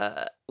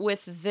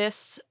with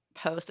this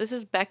post. This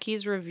is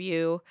Becky's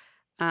review,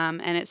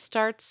 and it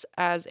starts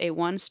as a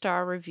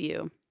 1-star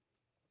review.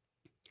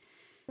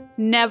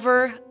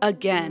 Never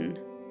again.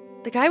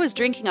 The guy was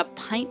drinking a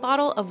pint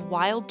bottle of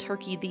Wild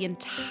Turkey the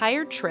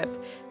entire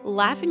trip,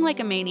 laughing like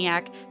a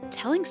maniac,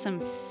 telling some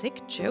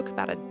sick joke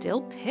about a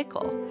dill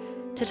pickle.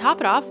 To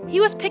top it off, he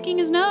was picking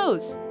his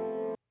nose.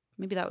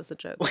 Maybe that was the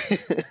joke.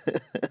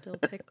 Dill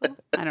pickle?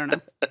 I don't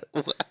know.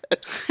 What?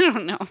 I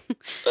don't know.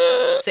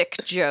 Sick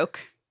joke.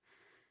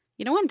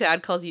 You know when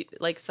dad calls you,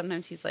 like,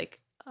 sometimes he's like,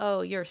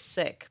 oh, you're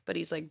sick, but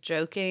he's like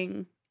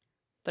joking,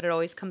 but it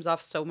always comes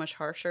off so much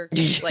harsher.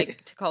 'Cause,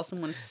 like, to call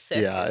someone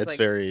sick. Yeah, is it's like,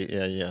 very,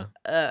 yeah.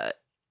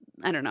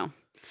 I don't know.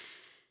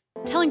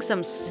 Telling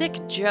some sick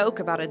joke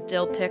about a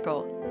dill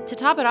pickle. To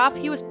top it off,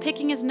 he was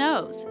picking his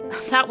nose.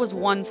 That was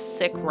one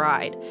sick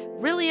ride.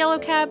 Really, Yellow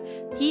Cab?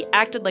 He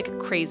acted like a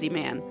crazy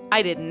man.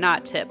 I did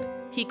not tip.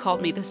 He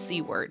called me the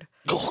C word.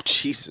 Oh,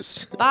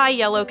 Jesus. Bye,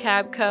 Yellow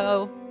Cab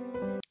Co.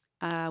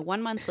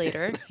 1 month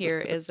later, here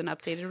is an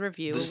updated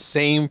review. The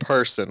same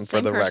person, for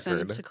Same the person,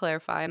 record. to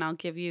clarify, and I'll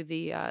give you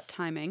the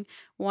timing.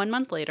 1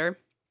 month later.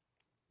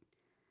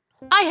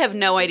 I have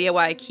no idea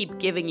why I keep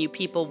giving you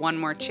people one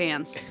more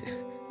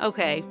chance.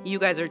 Okay, you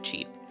guys are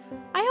cheap.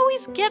 I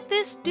always get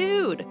this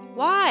dude.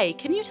 Why?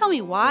 Can you tell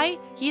me why?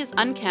 He is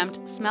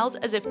unkempt, smells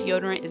as if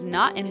deodorant is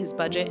not in his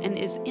budget, and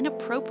is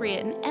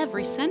inappropriate in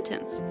every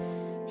sentence.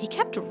 He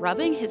kept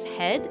rubbing his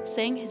head,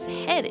 saying his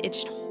head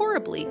itched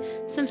horribly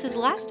since his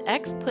last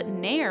ex put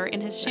Nair in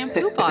his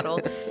shampoo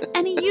bottle,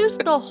 and he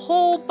used the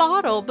whole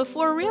bottle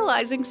before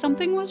realizing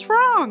something was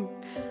wrong.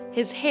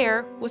 His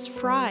hair was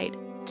fried.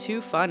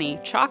 Too funny.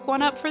 Chalk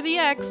one up for the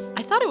ex.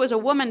 I thought it was a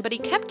woman, but he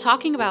kept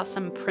talking about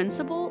some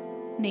principal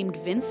named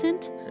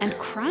Vincent and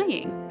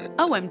crying.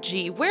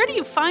 OMG, where do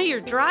you find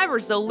your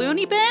drivers, the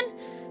loony bin?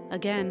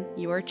 Again,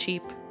 you are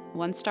cheap.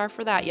 1 star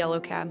for that, Yellow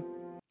Cab.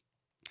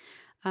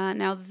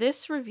 Now,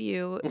 this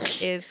review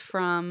is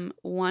from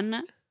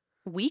 1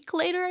 week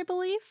later, I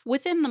believe.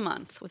 Within the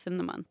month.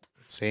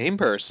 Same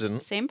person.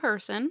 Same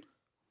person.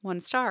 1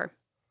 star.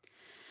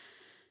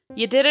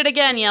 You did it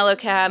again, Yellow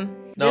Cab.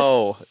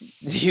 No,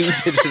 you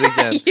did it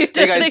again. You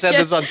did I it said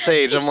again. this on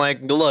stage. I'm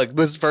like, look,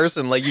 this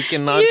person, like, you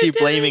cannot You keep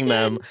did it blaming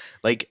again. them.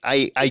 Like,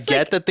 I It's get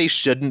like- that they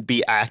shouldn't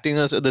be acting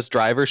as this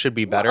driver should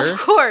be better. Of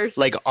course.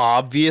 Like,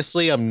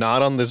 obviously, I'm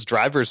not on this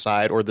driver's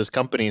side or this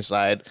company's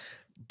side,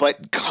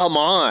 but come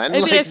on, I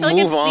mean, like, I feel like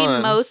move it's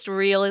on. the most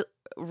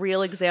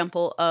real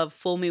example of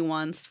fool me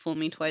once, fool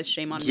me twice,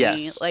 shame on me.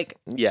 Yes. Like,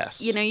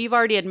 Yes. you know, you've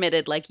already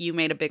admitted, like, you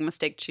made a big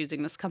mistake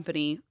choosing this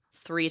company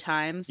 3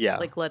 times. Yeah.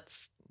 Like,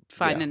 let's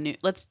find Yeah.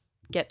 let's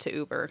get to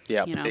Uber.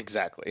 Yeah, You know?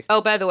 exactly. Oh,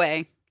 by the way,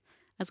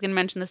 I was going to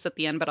mention this at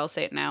the end, but I'll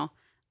say it now.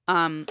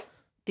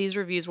 These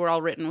reviews were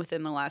all written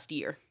within the last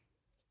year.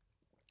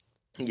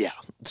 Yeah.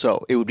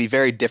 So it would be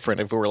very different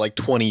if it were like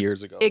 20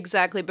 years ago.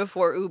 Exactly,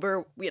 before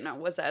Uber, you know,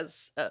 was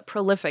as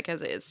prolific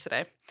as it is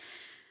today.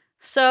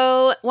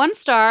 So 1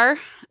 star,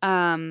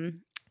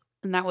 and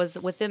that was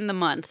within the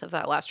month of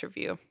that last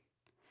review.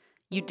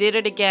 You did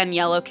it again,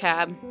 Yellow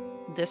Cab.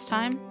 This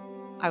time,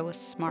 I was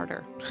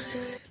smarter.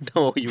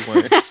 No, you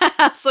weren't.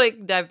 I was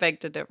like, I beg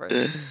to differ.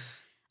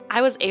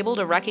 I was able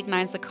to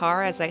recognize the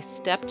car as I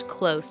stepped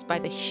close by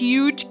the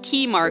huge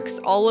key marks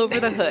all over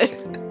the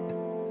hood.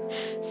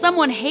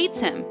 Someone hates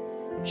him.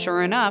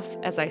 Sure enough,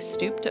 as I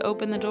stooped to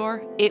open the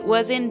door, it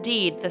was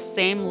indeed the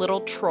same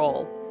little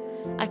troll.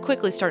 I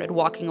quickly started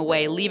walking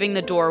away, leaving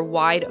the door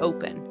wide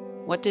open.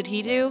 What did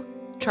he do?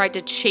 Tried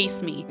to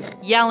chase me,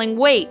 yelling,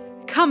 "Wait,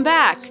 come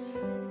back!"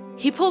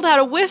 He pulled out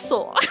a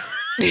whistle.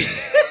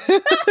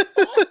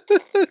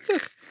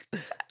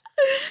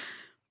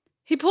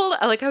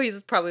 I like how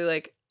he's probably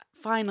like,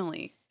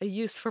 finally, a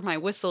use for my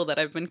whistle that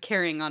I've been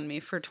carrying on me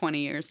for 20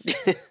 years.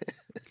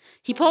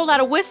 He pulled out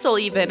a whistle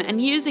even,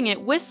 and using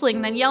it,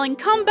 whistling, then yelling,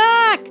 "Come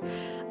back!"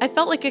 I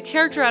felt like a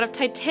character out of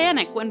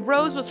Titanic when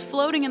Rose was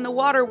floating in the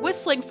water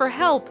whistling for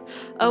help.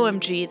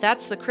 OMG,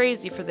 that's the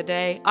crazy for the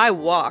day. I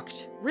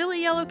walked.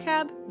 Really, Yellow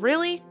Cab?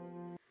 Really?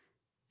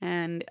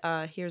 And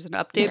here's an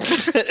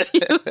updated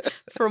review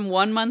from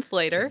 1 month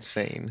later.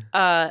 Insane.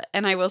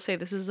 And I will say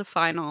this is the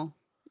final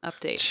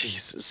update.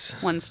 Jesus.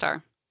 1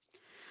 star.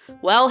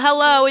 Well,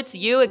 hello, it's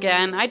you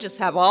again. I just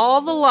have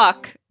all the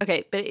luck.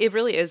 Okay, but it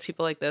really is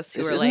people like this who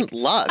This are isn't like,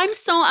 luck. I'm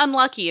so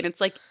unlucky. And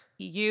it's like,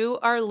 you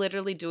are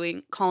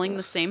literally calling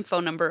the same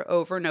phone number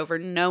over and over,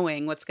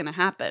 knowing what's going to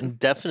happen.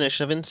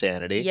 Definition of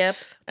insanity. Yep.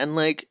 And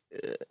like,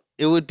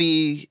 it would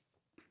be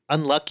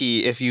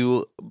unlucky if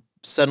you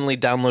suddenly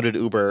downloaded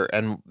Uber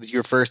and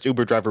your first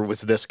Uber driver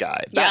was this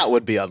guy. Yeah. That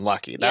would be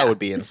unlucky. That Yeah. would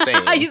be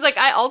insane. He's like,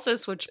 I also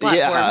switched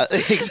Yeah,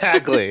 platforms.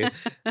 exactly.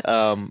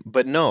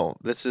 But no,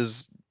 this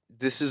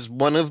is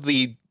one of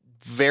the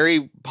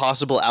very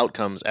possible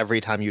outcomes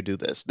every time you do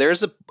this.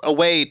 There's a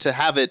way to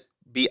have it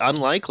be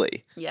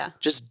unlikely. Yeah.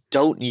 Just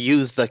don't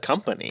use the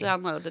company.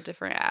 Download a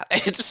different app.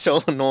 It's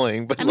so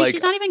annoying, but I mean, like,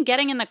 she's not even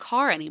getting in the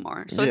car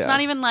anymore. So it's Yeah.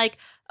 not even like,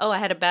 oh, I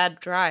had a bad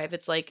drive.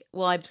 It's like,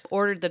 well, I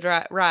ordered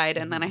the ride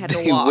and then I had to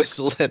they walk.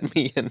 whistled at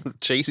me and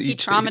chased He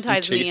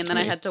traumatized me and then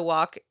I had to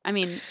walk. I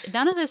mean,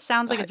 none of this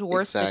sounds like it's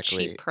worth the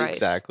cheap price.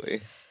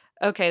 Exactly.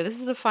 Okay, this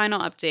is the final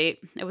update.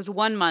 It was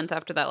 1 month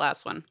after that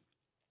last one.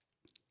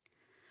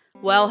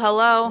 Well,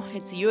 hello,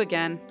 it's you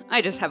again. I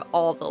just have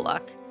all the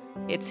luck.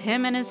 It's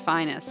him in his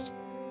finest.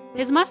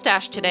 His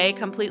mustache today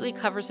completely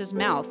covers his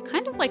mouth,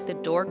 kind of like the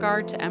door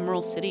guard to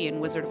Emerald City in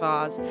Wizard of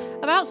Oz.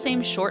 About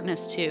same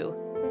shortness, too.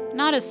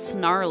 Not as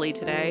snarly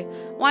today,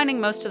 whining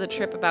most of the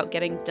trip about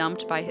getting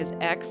dumped by his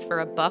ex for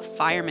a buff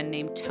fireman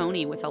named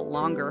Tony with a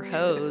longer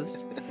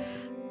hose.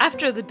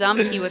 After the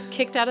dump, he was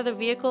kicked out of the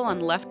vehicle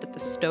and left at the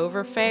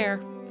Stover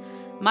Fair.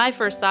 My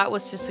first thought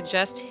was to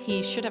suggest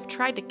he should have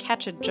tried to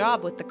catch a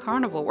job with the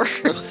carnival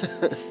workers.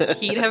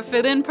 He'd have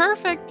fit in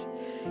perfect.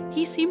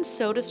 He seemed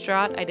so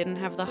distraught I didn't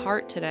have the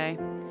heart today.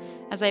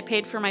 As I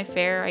paid for my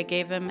fare, I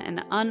gave him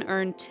an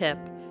unearned tip,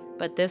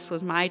 but this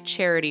was my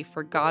charity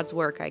for God's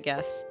work, I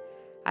guess.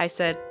 I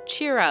said,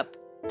 "Cheer up.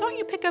 Don't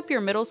you pick up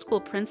your middle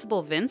school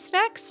principal Vince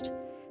next?"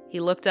 He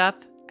looked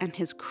up, and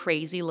his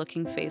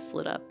crazy-looking face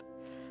lit up.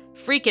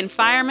 "Freaking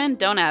firemen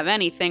don't have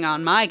anything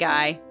on my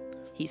guy."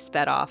 He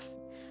sped off.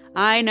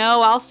 I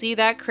know I'll see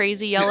that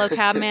crazy yellow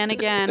cab man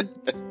again,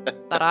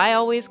 but I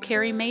always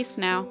carry mace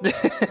now.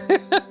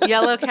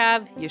 Yellow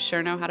cab, you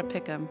sure know how to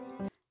pick 'em.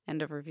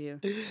 End of review.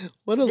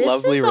 What a This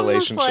lovely is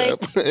almost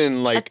relationship. And A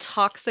like,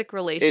 toxic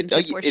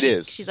relationship where it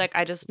is. she's like,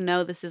 I just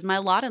know this is my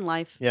lot in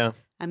life. yeah,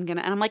 And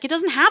I'm like, it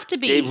doesn't have to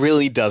be. it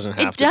really doesn't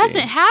have It to be.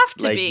 doesn't have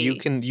to Like, be. you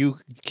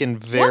can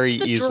very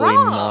the easily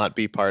draw? not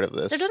be part of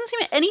this. There doesn't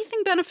seem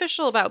anything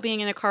beneficial about being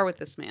in a car with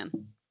this man.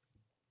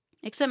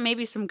 Except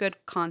maybe some good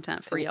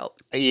content for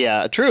Yelp.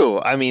 Yeah, true.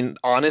 I mean,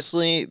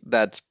 honestly,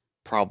 that's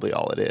probably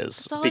all it is.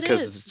 That's all it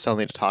because is. it's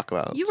something to talk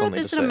about. You It's wrote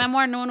something this to in a say.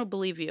 memoir, no one will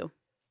believe you.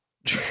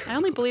 I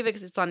only believe it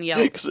because it's on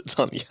Yelp. Because it's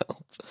on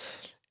Yelp.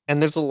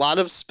 And there's a lot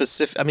of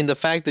specific. I mean, the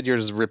fact that you're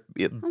just Oh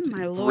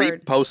my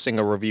lord. reposting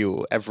a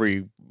review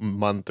every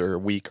month or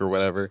week or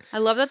whatever. I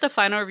love that the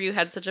final review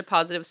had such a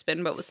positive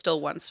spin, but was still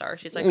 1 star.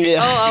 She's like, Yeah.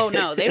 oh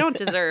no, they don't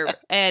deserve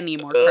any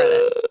more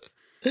credit.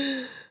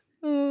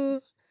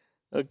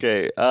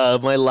 Okay,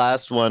 my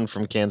last one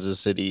from Kansas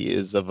City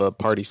is of a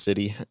Party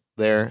City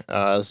there.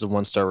 This is a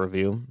 1-star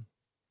review.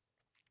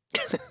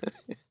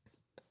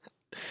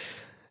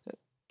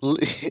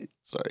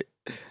 Sorry.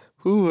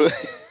 Who?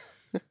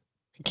 I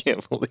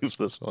can't believe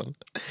this one.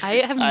 I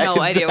have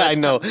no idea what I it's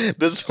know. called.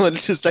 This one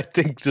just, I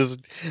think, just.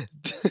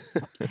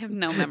 I have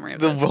no memory of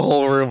The this.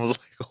 whole room was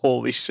like,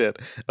 holy shit.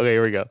 Okay,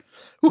 here we go.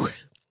 Whew.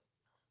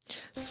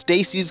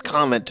 Stacy's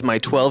comment to my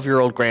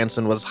 12-year-old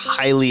grandson was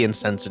highly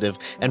insensitive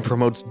and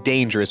promotes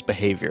dangerous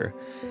behavior.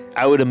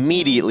 I would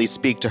immediately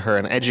speak to her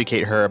and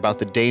educate her about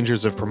the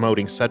dangers of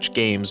promoting such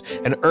games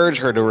and urge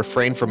her to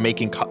refrain from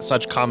making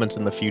such comments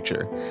in the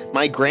future.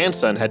 My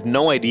grandson had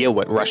no idea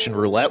what Russian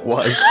roulette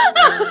was.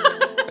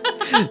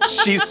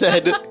 She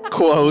said,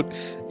 quote,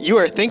 "You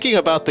are thinking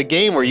about the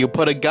game where you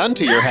put a gun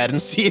to your head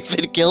and see if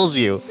it kills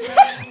you."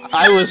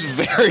 I was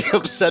very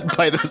upset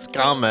by this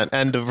comment.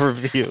 End of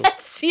review.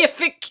 See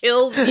if it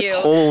kills you.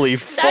 Holy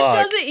fuck.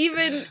 That doesn't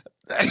even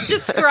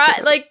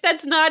describe, like,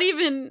 that's not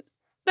even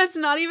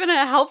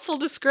a helpful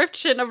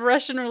description of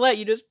Russian roulette.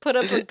 You just put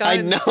up a gun I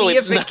and know, see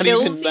it's if it not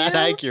kills even that you.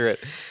 accurate.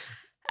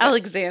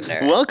 Alexander.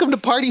 Welcome to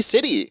Party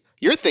City.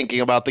 You're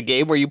thinking about the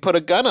game where you put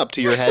a gun up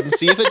to your head and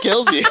see if it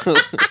kills you.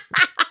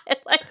 I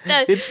like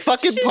that. It's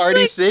fucking She's Party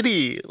like-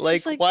 City.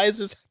 Like, like, why is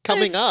this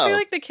coming I up? feel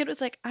like the kid was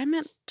like, I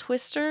meant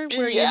Twister,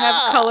 where you Yeah,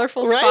 have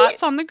colorful right?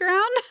 spots on the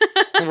ground.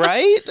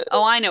 Right?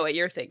 Oh, I know what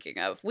you're thinking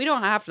of. We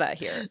don't have that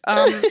here.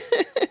 I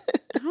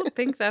don't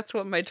think that's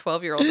what my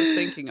 12-year-old is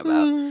thinking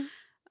about.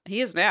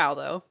 He is now,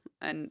 though,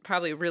 and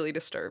probably really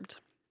disturbed.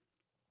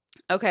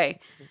 Okay.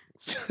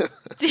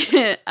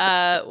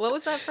 What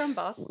was that from?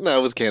 Boston? No,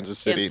 it was Kansas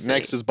City. Kansas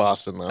Next City. is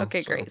Boston, though. Okay,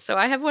 so, great. So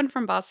I have one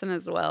from Boston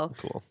as well.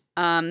 Cool.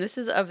 This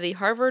is of the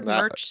Harvard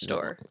That- merch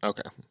store.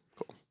 Okay,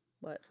 cool.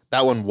 What?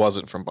 That one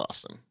wasn't from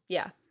Boston,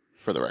 Yeah.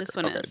 for the record. This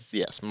one okay. is.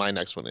 Yes, my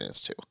next one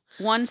is too.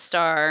 1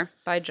 star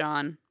by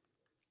John.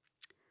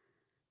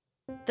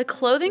 The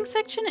clothing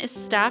section is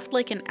staffed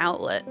like an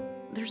outlet.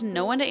 There's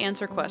no one to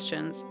answer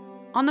questions.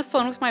 On the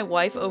phone with my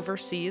wife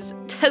overseas,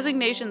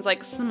 designations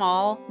like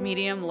small,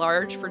 medium,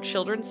 large for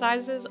children's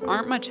sizes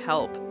aren't much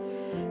help.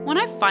 When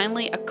I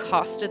finally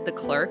accosted the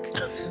clerk,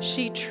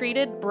 she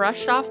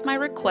brushed off my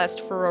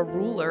request for a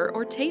ruler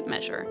or tape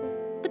measure.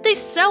 But they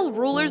sell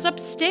rulers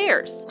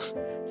upstairs.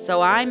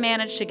 So I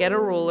managed to get a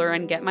ruler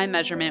and get my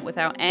measurement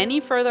without any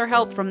further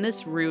help from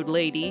this rude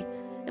lady.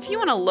 If you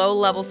want a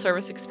low-level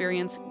service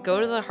experience,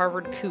 go to the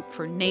Harvard Coop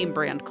for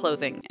name-brand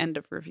clothing. End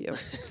of review. I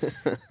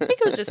think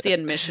it was just the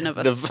admission of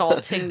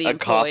assaulting the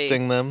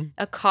accosting employee. them.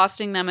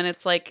 Accosting them, and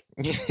it's like,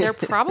 they're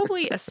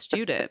probably a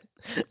student.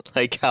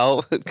 Like,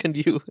 how can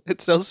you?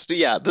 It's so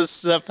yeah.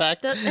 This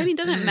fact. It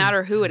doesn't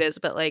matter who it is,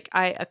 but like,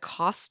 I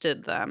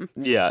accosted them.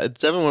 Yeah,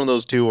 it's definitely one of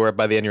those two where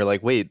by the end you're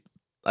like, wait,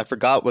 I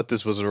forgot what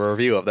this was a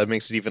review of. That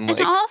makes it even like.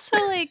 And also,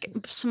 like,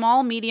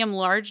 small, medium,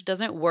 large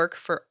doesn't work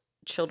for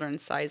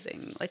children's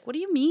sizing. Like, what do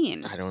you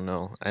mean? I don't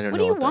know. I don't What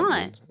know do you what that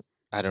want? means.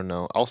 I don't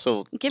know.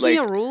 Also, Give like, me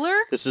a ruler?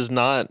 This is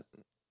not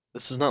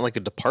like a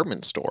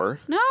department store.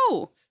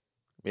 No.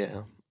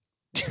 Yeah.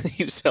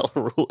 You sell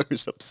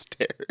rulers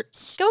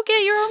upstairs. Go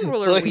get your own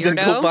ruler, So, like, then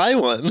weirdo. go buy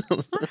one.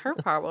 It's not her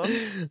problem.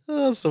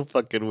 Oh, so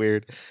fucking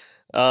weird.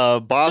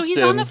 Boston. So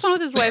he's on the phone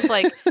with his wife,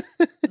 like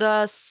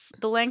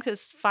the length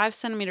is 5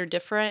 centimeter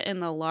different in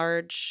the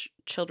large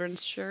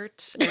children's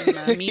shirt and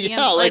the medium.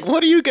 Yeah, like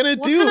what are you gonna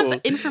what do? kind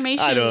of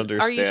information I don't are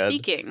you understand.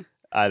 seeking?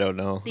 I don't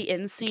know. The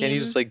inseam? Can you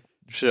just like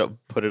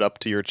put it up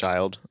to your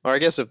child? Or I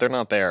guess if they're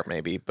not there,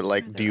 maybe. But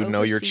like, Or do you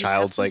know your overseas have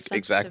child's some like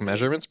exact sensitivity.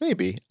 measurements?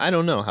 Maybe. I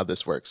don't know how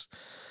this works.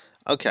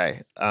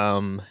 Okay.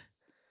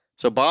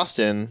 So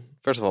Boston.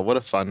 First of all, what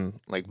a fun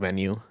like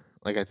venue.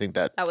 Like I think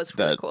that That was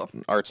really cool.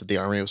 Arts at the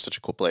Armory was such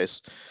a cool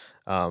place.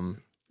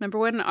 Remember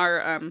when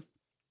our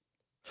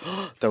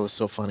That was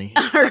so funny.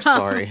 I'm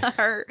sorry.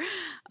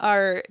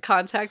 our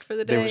contact for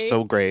the day? They were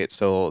so great.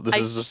 So this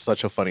is just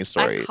such a funny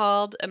story. I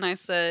called and I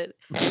said,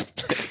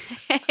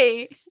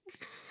 "Hey,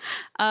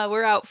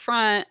 we're out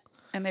front,"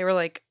 and they were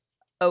like,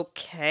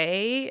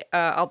 "Okay,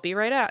 I'll be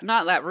right out."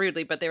 Not that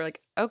rudely, but they were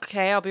like,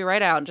 "Okay, I'll be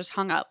right out," and just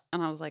hung up.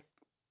 And I was like,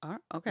 "Oh,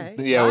 okay."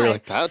 Yeah, we were bye."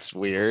 like, that's I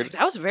was weird. like,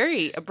 that was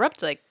very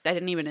abrupt. Like I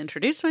didn't even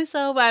introduce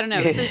myself. I don't know.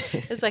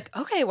 It's like,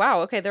 okay,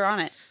 wow, okay, they're on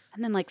it.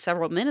 And then like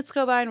several minutes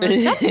go by, and we're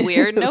like, that's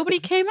weird. Nobody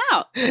came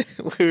out. And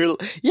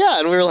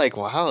we were like,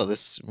 wow,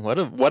 what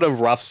a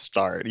rough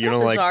start. You know,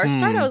 like bizarre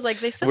start. I was like,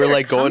 they said we're they were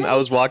like going. coming? I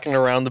was walking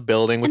around the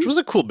building, which was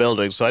a cool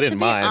building, so I didn't To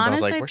be mind. But I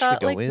was honest, like, I where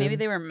thought should we go like in? maybe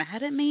they were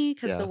mad at me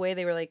because Yeah. the way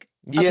they were like,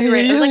 Yeah,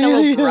 it was like a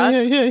little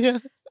brusque. yeah.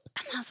 And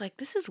I was like,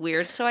 this is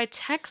weird. So I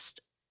text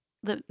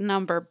the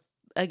number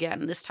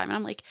again this time, and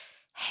I'm like,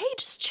 hey,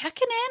 just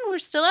checking in. We're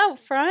still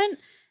out front.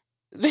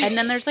 And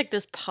then there's like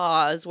this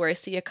pause where I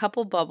see a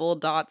couple bubble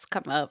dots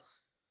come up,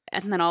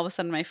 and then all of a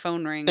sudden my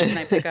phone rings, and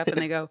I pick up,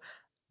 and they go,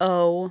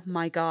 "Oh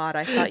my God,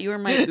 I thought you were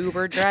my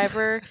Uber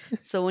driver.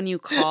 So when you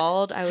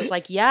called, I was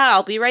like, yeah,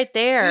 I'll be right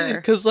there."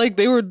 Because like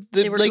they were like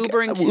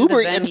Ubering to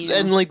Uber the venue.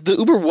 and like the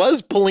Uber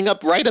was pulling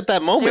up right at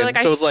that moment. like,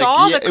 so "I it's like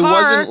saw yeah, the it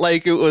wasn't car."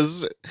 like it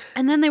was.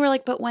 And then they were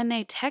like, but when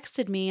they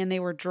texted me and they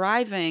were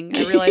driving,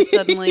 I realized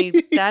suddenly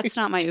that's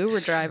not my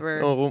Uber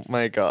driver. Oh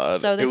my God!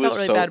 So they it felt was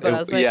really so, bad, but I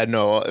was like- yeah,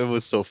 no, it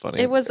was so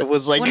funny. It was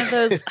like one of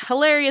those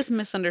hilarious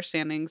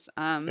misunderstandings.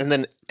 and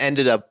then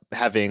ended up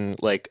having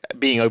like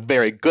being a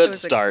very good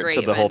was a start to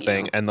great the whole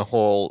venue. thing, and the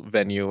whole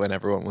venue and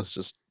everyone was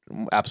just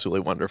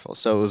absolutely wonderful.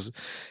 So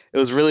it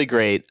was really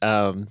great.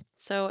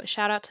 So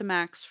shout out to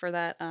Max for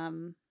that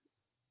kind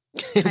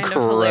of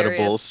Incredible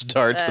hilarious,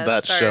 start to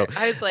that show.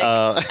 I was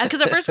like,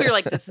 because at first we were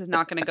like, this is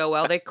not going to go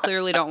well. They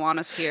clearly don't want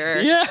us here.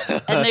 yeah,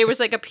 And there was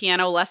like a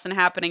piano lesson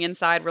happening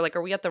inside. We're like,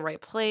 are we at the right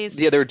place?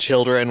 yeah, there were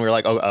children. We were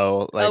like,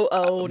 like,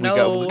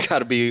 no. we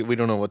gotta be. We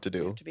don't know what to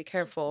do. Have to be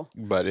careful.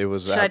 But it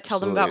was. Should I tell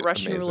them about absolutely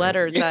Russian amazing. roulette,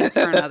 or is that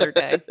for another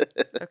day?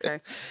 Okay.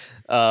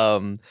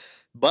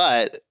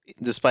 But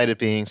despite it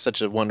being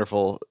such a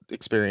wonderful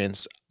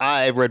experience,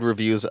 I've read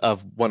reviews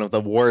of one of the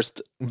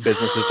worst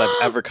businesses I've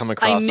ever come I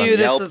across knew on this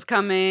Yelp. was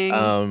coming.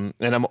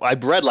 And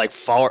I've read like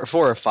four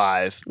or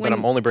five, but When-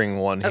 I'm only bringing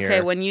one here.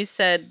 Okay, when you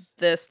said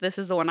this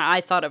is the one I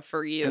thought of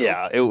for you.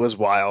 Yeah, it was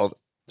wild.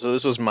 So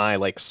this was my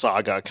like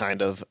saga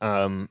kind of,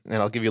 and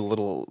I'll give you a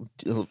little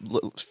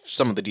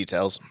some of the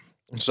details.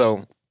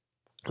 So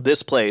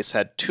this place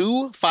had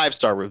 2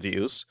 5-star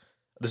reviews.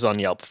 This is on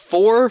Yelp.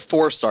 4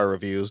 4-star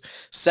reviews,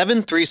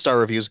 7 3-star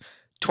reviews,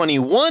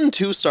 21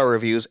 2-star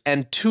reviews,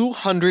 and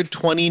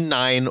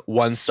 229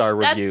 1-star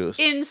That's reviews.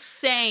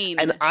 insane.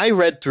 And I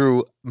read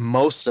through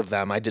most of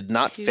them. I did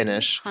not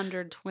finish,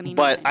 229.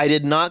 but I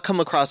did not come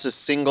across a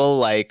single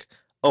like,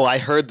 oh, I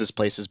heard this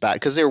place is bad,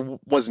 because there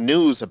was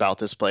news about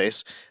this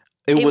place.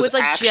 It was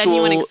like actual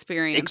genuine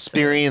experiences.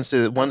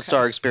 experiences,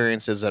 1-star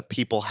experiences that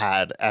people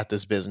had at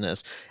this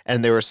business,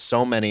 and there were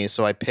so many.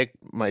 So I picked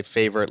my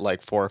favorite,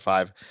 like 4 or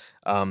 5,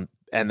 and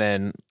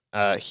then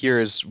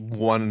here's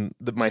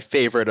my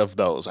favorite of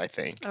those. I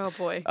think. Oh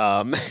boy.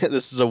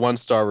 This is a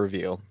 1-star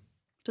review.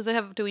 Does it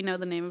have? Do we know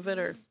the name of it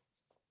or?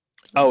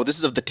 Oh, this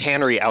is of the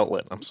Tannery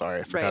Outlet. I'm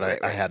sorry, I forgot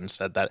Right. I hadn't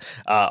said that.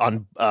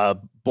 On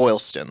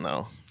Boylston,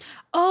 though,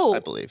 Oh, I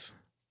believe.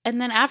 and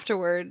then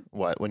afterward,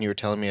 What? When you were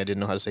telling me I didn't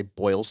know how to say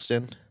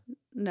Boylston?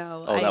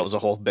 no. Oh, that was a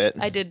whole bit.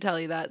 I did tell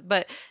you that,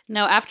 but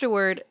no.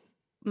 Afterward,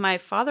 my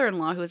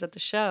father-in-law, who was at the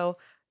show,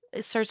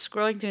 starts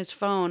scrolling through his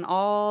phone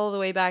all the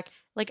way back,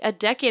 like a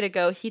decade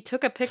ago. He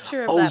took a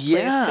picture of Oh, that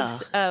yeah.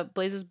 place. 'Cause,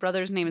 Blaze's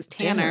brother's name is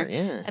Tanner.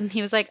 Yeah. And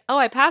he was like, "Oh,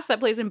 I passed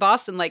that place in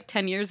Boston like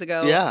 10 years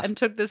ago, Yeah. and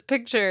took this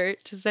picture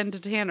to send to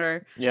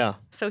Tanner." Yeah.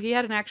 So he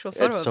had an actual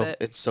photo It's of it.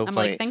 it's so I'm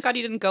funny. like, thank God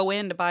you didn't go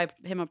in to buy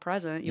him a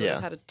present. You would Yeah.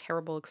 have had a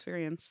terrible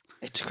experience.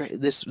 It's great.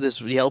 This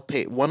Yelp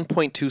page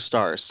 1.2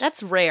 stars.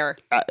 That's rare.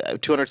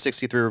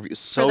 263 reviews.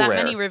 So For that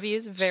rare. many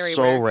reviews, very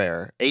so rare.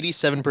 rare.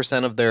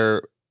 87% of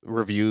their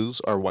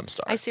reviews are 1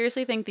 star. I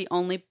seriously think the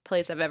only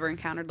place I've ever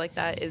encountered like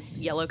that is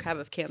Yellow Cab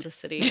of Kansas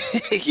City.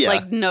 Yeah,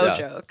 Like, no yeah.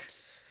 joke.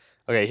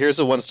 Okay, here's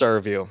a 1-star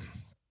review.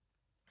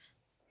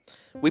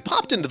 We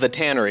popped into the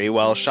tannery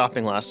while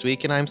shopping last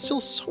week, and I'm still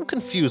so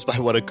confused by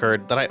what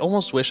occurred that I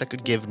almost wish I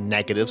could give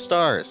negative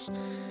stars.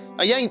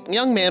 A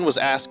young man was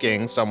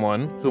asking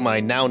someone, whom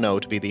I now know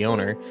to be the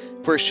owner,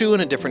 for a shoe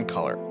in a different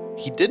color.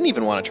 He didn't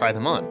even want to try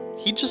them on.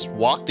 He just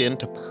walked in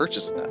to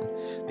purchase them.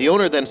 The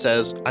owner then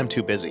says, "I'm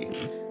too busy."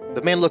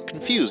 The man looked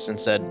confused and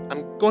said,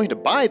 "I'm going to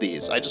buy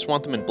these. I just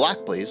want them in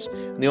black, please."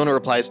 And the owner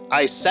replies,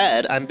 "I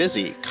said I'm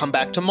busy. Come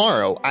back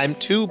tomorrow. I'm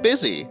too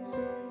busy."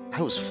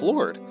 I was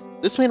floored.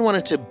 This man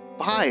wanted to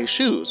buy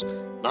shoes,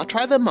 not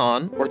try them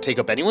on or take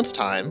up anyone's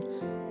time.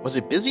 Was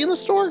it busy in the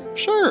store?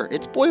 Sure,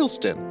 it's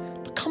Boylston.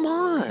 But come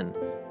on.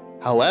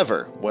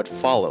 However, what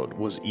followed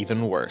was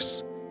even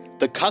worse.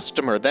 The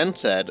customer then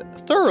said,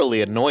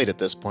 thoroughly annoyed at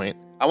this point,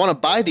 "I want to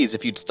buy these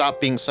if you'd stop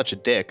being such a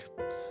dick."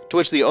 To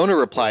which the owner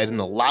replied in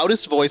the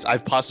loudest voice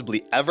I've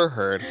possibly ever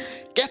heard,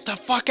 "Get the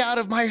fuck out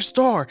of my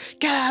store!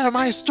 Get out of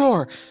my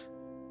store!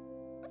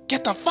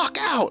 Get the fuck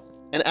out!"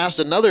 and asked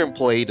another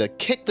employee to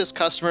kick this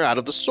customer out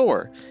of the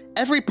store.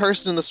 Every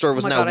person in the store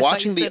was Oh my now God,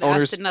 watching I thought you the said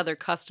owners. asked another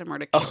customer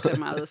to kick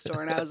them out of the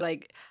store, and I was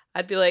like,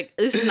 I'd be like,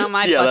 this is not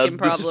my Yeah, fucking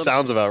problem. this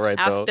sounds about right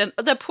though.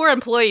 The poor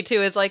employee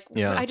too is like,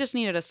 Yeah. I just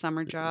needed a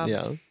summer job.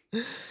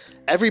 Yeah.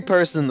 Every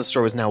person in the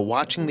store was now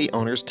watching the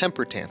owner's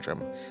temper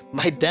tantrum.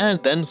 My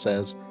dad then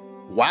says,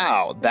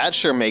 "Wow, that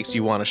sure makes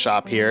you want to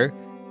shop here."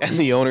 And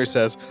the owner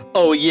says,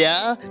 "Oh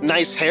yeah?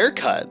 Nice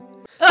haircut."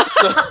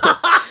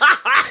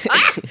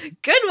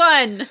 Good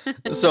one.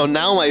 So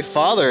now my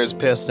father is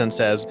pissed and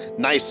says,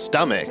 "Nice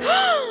stomach."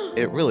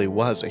 It really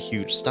was a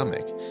huge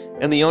stomach.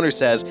 And the owner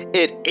says,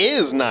 "It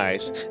is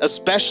nice,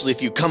 especially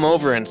if you come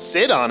over and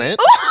sit on it."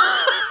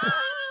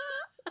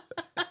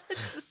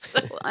 So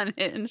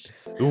unhinged.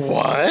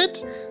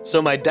 What? So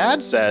my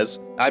dad says,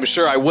 "I'm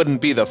sure I wouldn't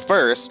be the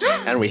first,"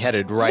 and we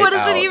headed right What does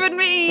out. it even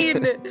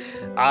mean?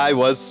 I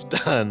was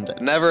stunned.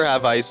 Never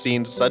have I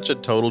seen such a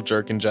total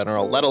jerk in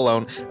general, let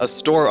alone a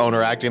store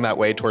owner acting that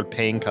way toward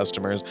paying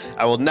customers.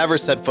 I will never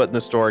set foot in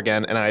the store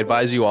again, and I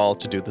advise you all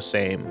to do the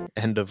same.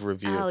 End of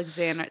review.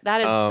 Alexander,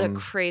 that is the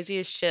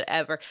craziest shit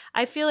ever.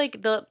 I feel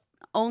like the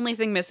only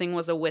thing missing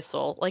was a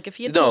whistle. Like if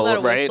he had pulled out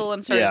a right? whistle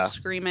and started Yeah.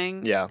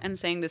 screaming Yeah. and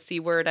saying the C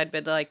word, I'd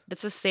be like,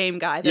 that's the same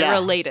guy. They're Yeah.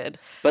 related.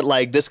 But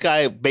like this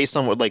guy, based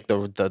on what like the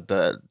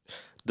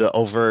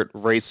overt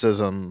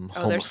racism,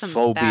 Oh, there's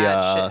some bad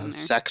homophobia, shit in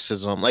there.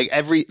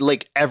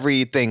 sexism,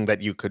 everything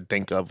that you could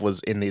think of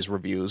was in these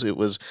reviews. It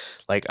was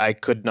like I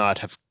could not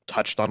have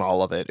touched on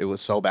all of it. It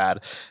was so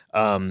bad.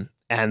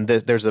 And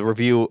there's a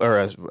review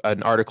or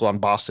an article on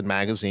Boston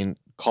Magazine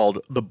called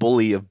 "The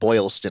Bully of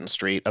Boylston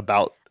Street"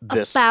 about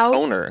this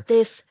owner.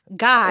 This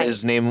guy.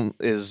 His name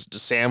is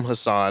Sam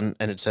Hassan,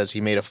 and it says he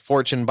made a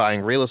fortune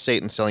buying real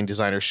estate and selling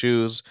designer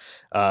shoes.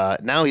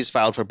 Now he's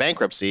filed for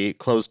bankruptcy,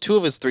 closed 2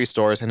 of his 3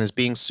 stores, and is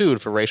being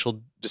sued for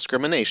racial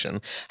discrimination.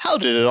 How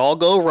did it all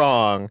go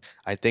wrong?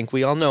 I think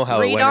we all know how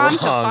it Read went on wrong.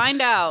 to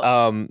find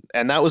out.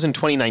 And that was in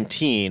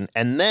 2019.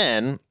 And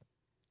then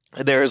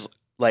there's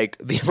like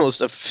the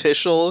most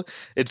official,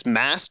 it's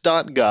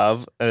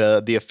mass.gov,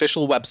 the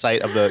official website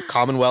of the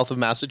Commonwealth of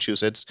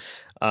Massachusetts.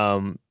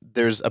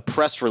 There's a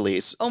press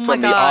release Oh my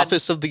from the God.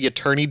 Office of the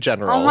Attorney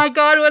General Oh my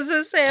God, what's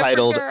it say? I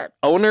titled forgot.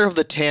 "Owner of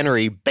the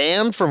Tannery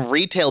Banned from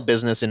Retail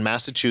Business in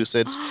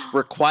Massachusetts,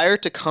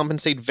 Required to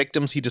Compensate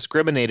Victims He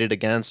Discriminated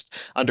Against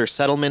Under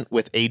Settlement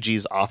with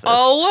AG's Office."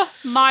 Oh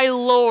my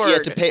Lord. He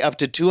had to pay up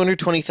to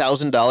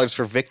 $220,000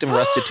 for victim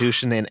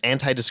restitution and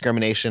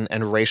anti-discrimination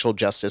and racial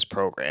justice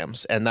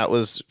programs, and that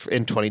was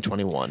in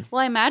 2021.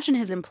 Well, I imagine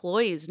his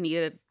employees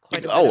needed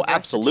quite a bit Oh, of restitution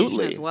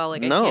absolutely. as well.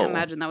 Like, No. I can't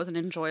imagine that was an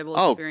enjoyable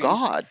Oh experience.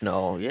 God,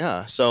 no,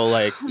 yeah. So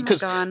like, Oh my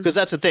because God.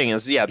 that's the thing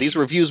is, yeah, these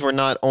reviews were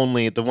not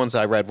only the ones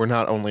I read were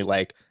not only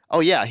like, oh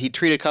yeah, he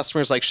treated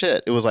customers like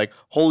shit. It was like,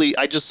 holy,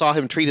 I just saw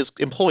him treat his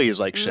employees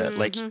like shit.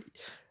 Like,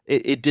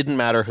 it didn't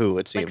matter who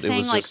it seemed. Like It saying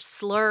was like just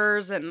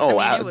slurs and oh,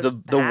 I mean, it was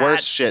the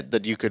worst bad. shit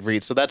that you could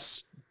read. So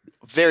that's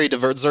very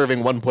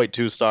deserving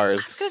 1.2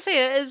 stars. I was gonna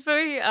say it's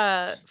very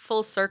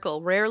full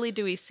circle. Rarely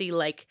do we see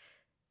like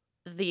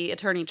the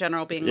attorney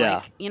general being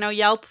Yeah. like,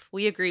 Yelp,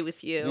 we agree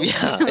with you.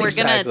 Yeah, We're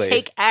exactly. gonna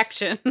take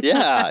action.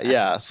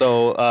 Yeah.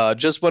 So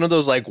just one of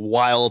those like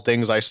wild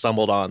things I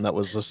stumbled on that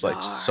was just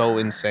like so Bizarre.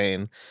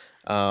 insane.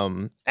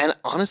 And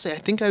honestly, I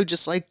think I would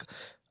just like,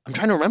 I'm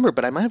trying to remember,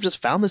 but I might have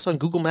just found this on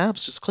Google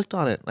Maps, just clicked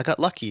on it. I got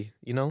lucky,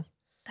 you know?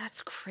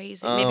 That's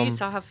crazy. Maybe you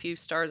saw how few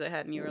stars I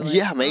had and you were like,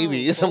 yeah,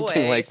 maybe. oh,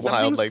 Something boy, like wild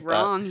something's like that.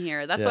 wrong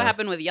here. That's Yeah. what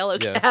happened with Yellow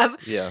Yeah. Cab.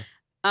 Yeah.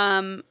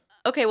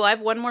 Okay, well, I have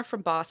one more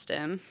from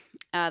Boston.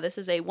 This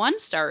is a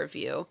 1-star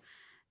review,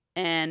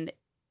 and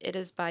it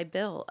is by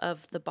Bill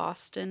of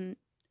Boston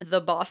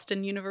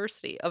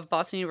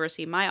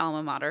University, my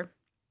alma mater.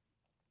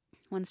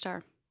 1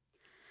 star.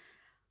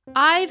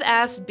 I've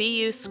asked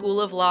BU School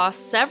of Law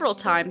several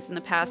times in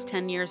the past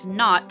 10 years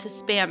not to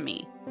spam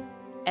me.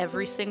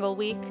 Every single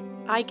week,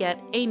 I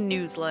get a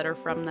newsletter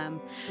from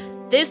them.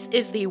 This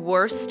is the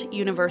worst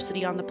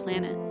university on the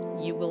planet.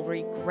 You will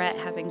regret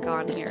having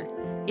gone here.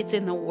 It's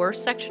in the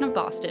worst section of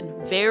Boston,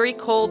 very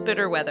cold,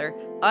 bitter weather,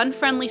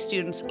 unfriendly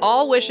students,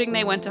 all wishing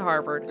they went to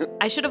Harvard.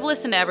 I should have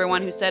listened to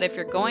everyone who said if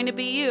you're going to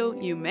BU,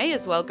 you may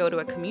as well go to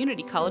a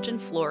community college in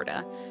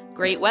Florida.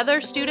 Great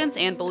weather, students,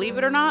 and believe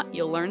it or not,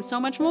 you'll learn so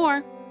much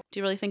more. Do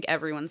you really think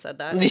everyone said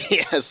that?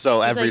 Yeah,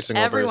 so It's every like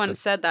single everyone person.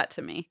 said that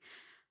to me.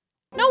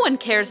 No one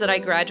cares that I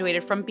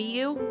graduated from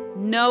BU.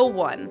 No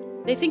one.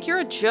 They think you're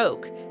a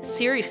joke.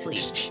 Seriously.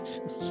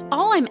 Jesus.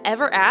 All I'm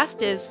ever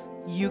asked is,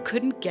 you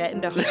couldn't get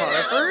into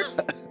Harvard?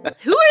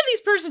 Who are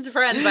these person's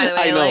friends, by the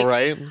way? I know, like,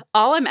 right?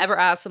 all I'm ever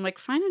asked, I'm like,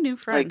 find a new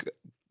friend. Like,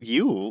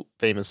 you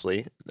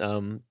famously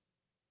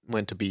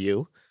went to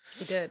BU.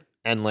 I did.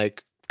 And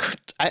like,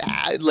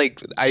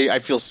 I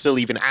feel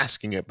silly even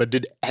asking it, but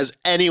has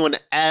anyone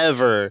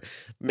ever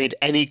made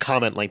any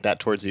comment like that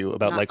towards you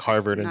about like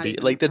Harvard and BU?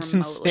 Like, that's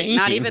remotely. insane.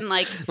 Not even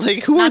like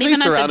who are not they even as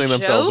a surrounding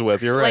themselves joke,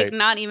 with? You're right. Like,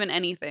 not even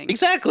anything.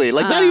 Exactly.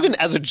 Like, not even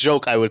as a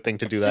joke, I would think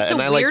to do It's that. just And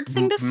a I like weird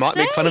thing to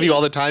make fun of you say.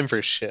 all the time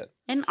for shit.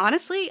 And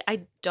honestly,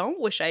 I don't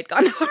wish I'd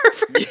gone to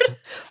Harvard.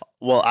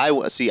 Well, I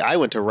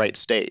went to Wright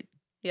State.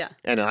 Yeah.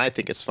 And I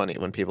think it's funny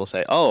when people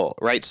say, "Oh,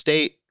 Wright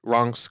State,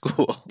 wrong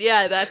school."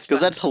 Yeah, that's because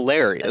fun. that's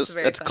hilarious.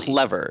 very That's funny.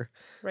 clever.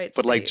 Right.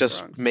 But like, state,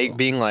 just wrong school.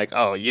 being like,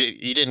 "Oh,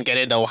 you didn't get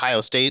into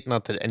Ohio State."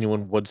 Not that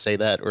anyone would say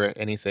that or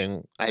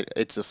anything.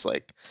 It's just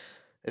like,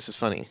 this is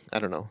funny. I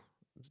don't know.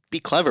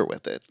 Be clever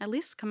with it. At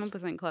least come up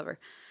with something clever.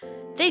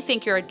 They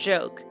think you're a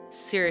joke.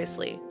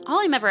 Seriously. All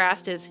I'm ever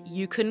asked is,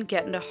 you couldn't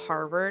get into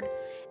Harvard?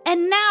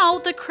 And now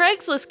the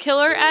Craigslist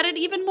killer added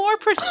even more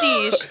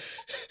prestige.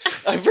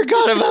 I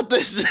forgot about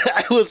this.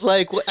 I was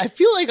like, I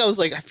feel like we're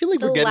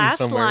The getting last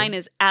somewhere. line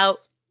is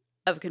out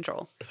of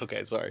control.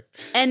 Okay, sorry.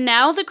 And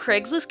now the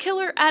Craigslist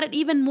killer added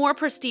even more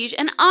prestige,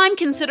 and I'm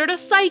considered a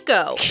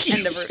psycho.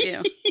 End of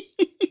review.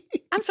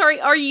 I'm sorry,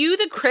 are you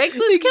the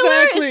Craigslist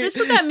killer? Is this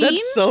what that means?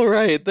 That's so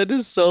right. That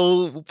is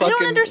so fucking. I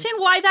don't understand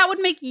why that would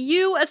make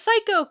you a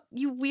psycho,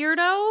 you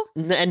weirdo.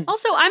 And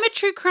Also, I'm a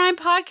true crime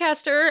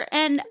podcaster,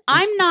 and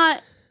I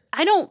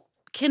don't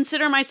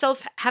consider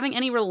myself having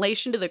any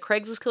relation to the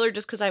Craigslist killer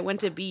just because I went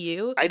to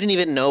BU. I didn't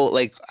even know,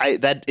 like,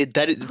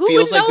 it Who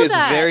feels would like know it's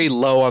that? very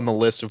low on the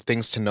list of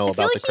things to know I feel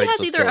about like the he has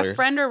Craigslist either killer. a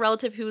friend or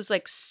relative who's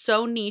like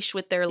so niche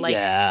with their like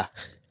yeah,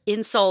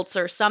 insults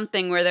or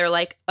something where they're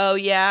like, "Oh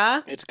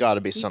yeah, it's got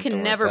to be you something. can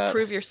like never that.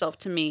 prove yourself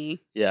to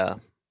me, Yeah,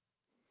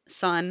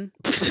 son."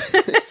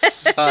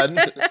 son.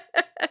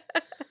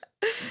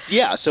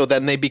 Yeah, so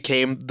then they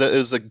became it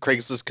was a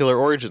Craigslist killer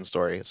origin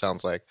story. It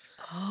sounds like.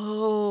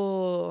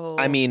 Oh,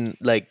 I mean,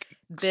 like,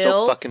 Bill,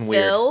 so fucking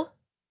weird.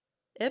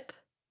 Philip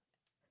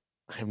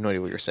I have no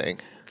idea what you're saying.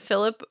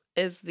 Philip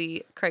is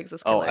the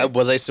Craigslist Oh, killer.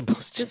 was I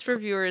supposed to? Just for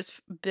viewers,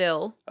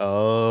 Bill,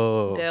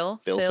 Oh, Bill,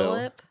 Phil.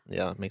 Philip.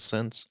 Yeah, makes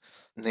sense.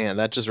 Man,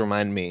 that just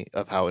reminded me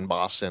of how in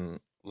Boston,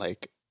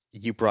 like,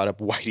 you brought up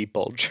Whitey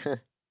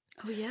Bulger.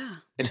 Oh yeah.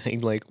 And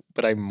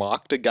but I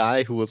mocked a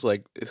guy who was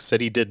like,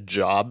 said he did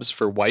jobs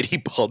for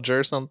Whitey Bulger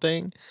or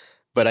something.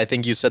 But I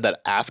think you said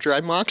that after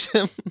I mocked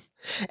him.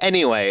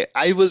 Anyway,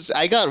 I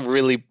got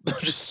really,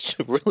 just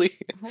really.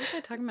 What was I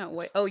talking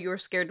about? Oh, you were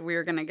scared we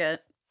were gonna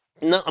get.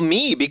 Not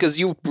me, because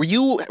you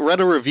read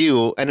a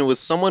review and it was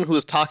someone who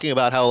was talking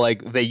about how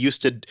like they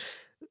used to.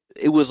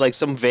 It was like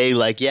some vague,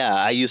 like, yeah,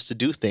 I used to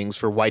do things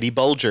for Whitey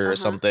Bulger or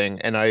something.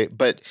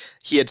 But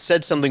he had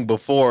said something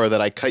before that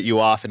I cut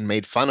you off and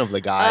made fun of the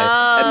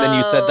guy. And then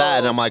you said that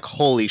and I'm like,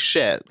 holy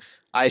shit.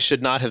 I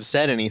should not have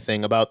said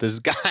anything about this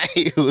guy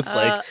who was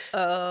like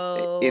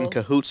in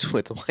cahoots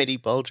with Whitey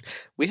Bulger.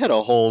 We had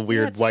a whole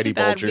weird Whitey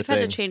Bulger We've thing.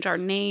 had to change our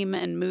name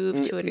and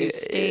move to a new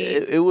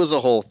state. It was a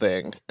whole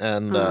thing.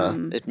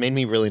 And it made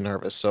me really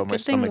nervous. So my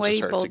Good thing stomach just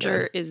Whitey hurts Bulger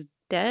again. is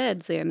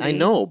dead, Sandy. I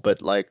know,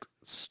 but like,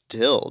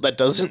 still, that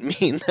doesn't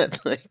mean that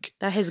like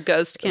that his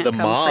ghost can't the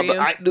come mob. for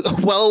you.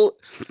 Well,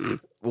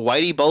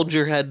 Whitey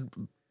Bulger had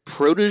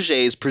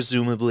proteges,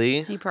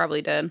 presumably. He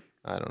probably did.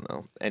 I don't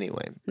know.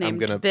 Anyway,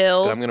 Named I'm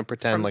Bill gonna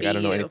pretend from like I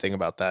don't know BU. anything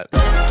about that.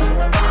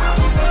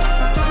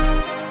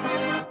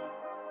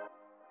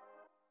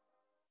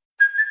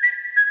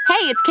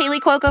 Hey, it's Kaylee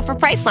Cuoco for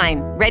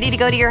Priceline. Ready to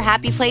go to your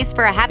happy place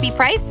for a happy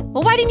price?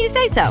 Well, why didn't you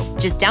say so?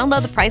 Just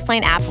download the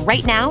Priceline app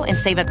right now and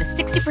save up to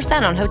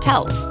 60% on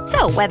hotels.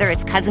 So whether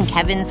it's Cousin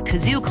Kevin's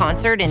Kazoo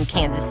concert in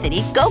Kansas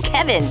City, go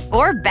Kevin,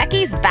 or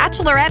Becky's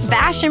Bachelorette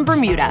Bash in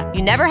Bermuda,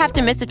 you never have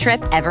to miss a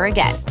trip ever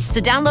again.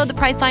 So download the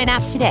Priceline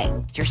app today.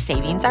 Your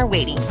savings are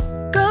waiting.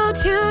 Go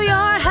to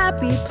your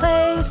happy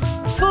place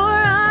for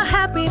a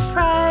happy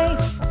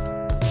price.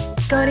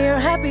 Go to your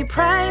happy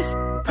price,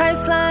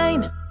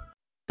 Priceline.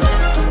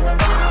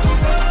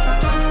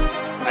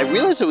 I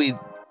realized that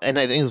and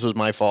I think this was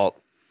my fault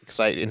because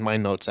in my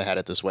notes I had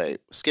it this way: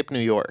 skip New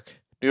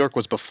York. New York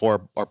was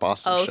before our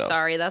Boston Oh, show.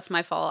 sorry, that's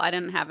my fault. I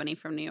didn't have any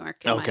from New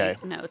York in Okay.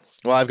 my notes.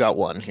 Well, I've got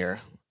one here.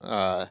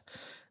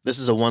 This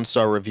is a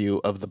 1-star review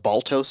of the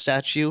Balto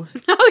statue.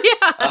 Oh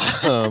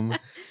yeah.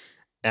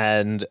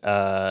 And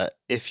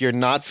if you're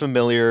not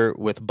familiar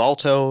with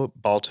Balto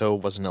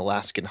was an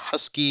Alaskan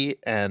husky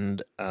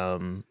and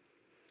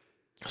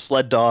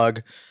sled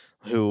dog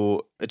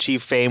who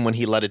achieved fame when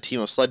he led a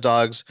team of sled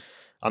dogs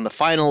on the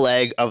final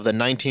leg of the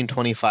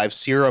 1925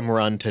 serum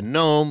run to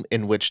Nome,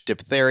 in which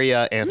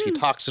diphtheria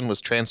antitoxin was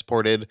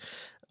transported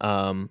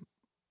to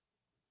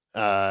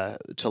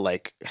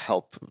like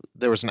help.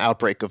 There was an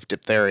outbreak of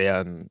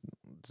diphtheria, and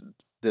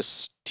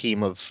this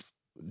team of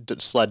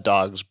sled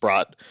dogs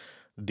brought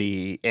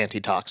the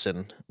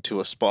antitoxin to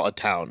a small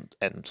town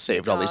and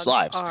saved all these Dogs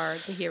lives. are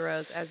the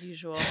heroes as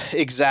usual.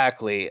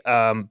 Exactly.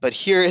 But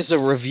here is a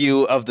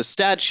review of the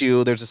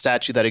statue. There's a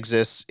statue that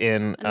exists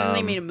in And then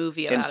they made a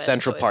movie about in it.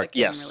 Central so Park. It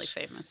became Yes.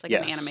 really famous, like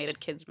an Yes. animated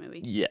kids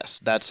movie. Yes,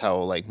 that's how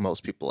like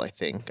most people I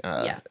think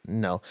Yeah.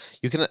 know.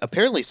 You can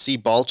apparently see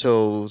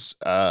Balto's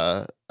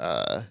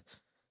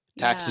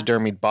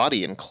taxidermied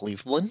body in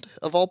Cleveland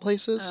of all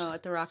places. Oh,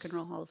 at the Rock and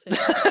Roll Hall of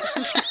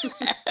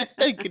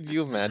Fame. Could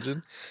you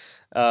imagine?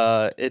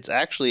 It's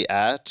actually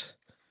at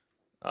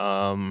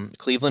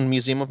Cleveland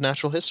Museum of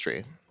Natural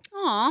History.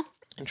 Aw.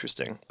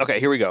 Interesting. Okay,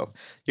 here we go.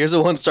 Here's a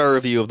 1-star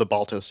review of the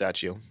Balto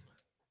statue.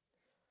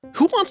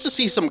 Who wants to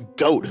see some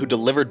goat who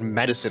delivered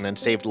medicine and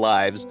saved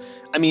lives?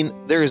 I mean,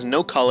 there is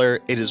no color,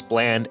 it is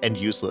bland and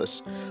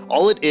useless.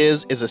 All it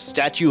is a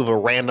statue of a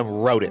random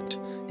rodent.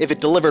 If it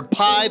delivered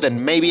pie,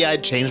 then maybe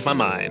I'd change my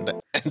mind.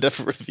 End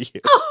of review.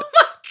 Oh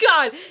my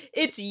God,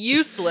 it's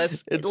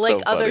useless. It's like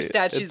so other funny.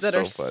 statues It's that so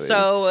are funny.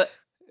 so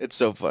It's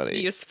so funny.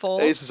 useful.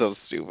 It's so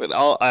stupid.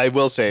 I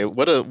will say,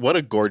 what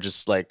a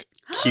gorgeous, like,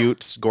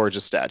 cute,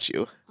 gorgeous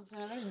statue. So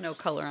there's no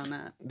color on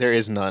that. There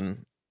is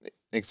none,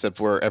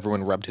 except where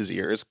everyone rubbed his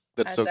ears.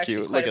 That's so actually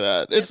cute. quite Look at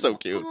a- that. It's so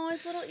cute. Oh,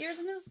 his little ears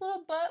and his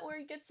little butt where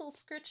he gets little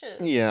scritches.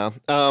 Yeah.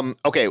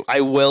 Okay,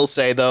 I will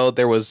say, though,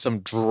 there was some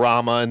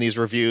drama in these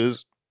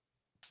reviews.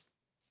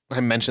 I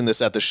mentioned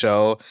this at the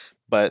show,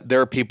 but there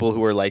are people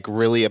who are, like,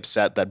 really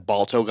upset that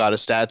Balto got a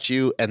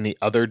statue and the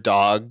other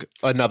dog,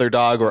 another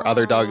dog or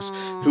other dogs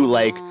who,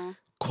 like, Aw.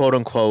 quote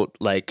unquote,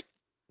 like,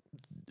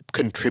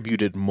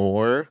 contributed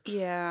more.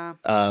 Yeah.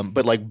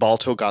 But like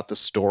Balto got the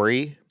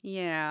story,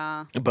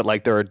 Yeah. but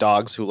like there are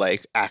dogs who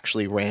like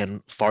actually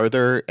ran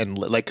farther and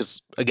like,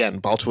 cause again,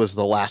 Balto was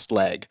the last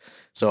leg.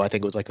 So I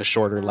think it was like a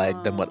shorter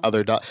leg than what Oh.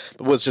 other dog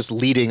was, just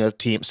leading a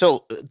team.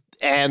 So,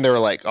 and they were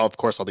like, oh, of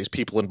course, all these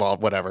people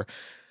involved, whatever.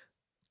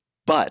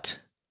 But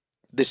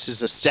this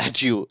is a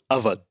statue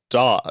of a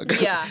dog.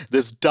 Yeah.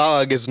 This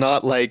dog is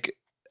not like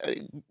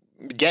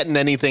getting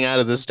anything out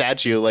of the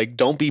statue. Like,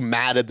 don't be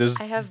mad at this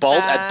I have at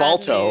bad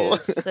Balto.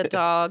 news. The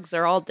dogs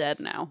are all dead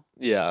now.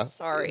 Yeah.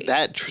 Sorry.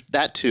 That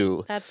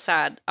too. That's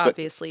sad,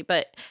 obviously,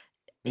 but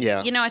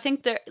Yeah. you know, I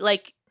think they're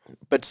like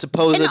But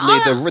supposedly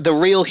all the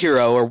real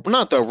hero, or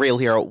not the real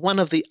hero, one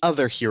of the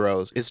other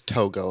heroes is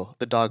Togo,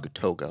 the dog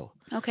Togo.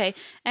 okay,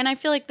 and I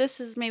feel like this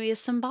is maybe a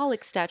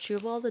symbolic statue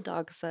of all the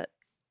dogs that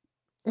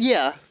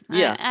Yeah.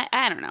 Yeah.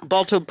 I don't know.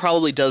 Balto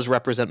probably does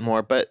represent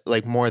more, but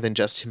like more than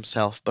just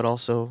himself, but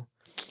also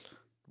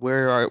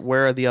where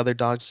are the other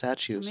dog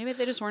statues? Maybe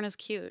they just weren't as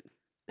cute.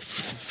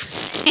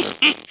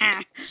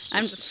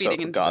 I'm just So-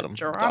 feeding into got the him,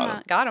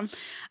 drama. Got him.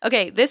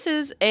 Okay, this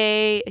is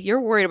you're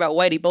worried about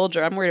Whitey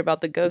Bulger. I'm worried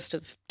about the ghost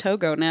of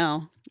Togo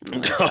now.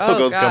 I'm like,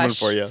 Togo's coming gosh.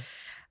 for you.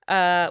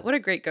 What a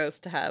great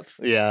ghost to have.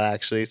 Yeah,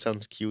 actually, it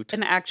sounds cute.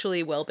 An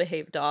actually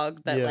well-behaved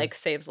dog that Yeah. like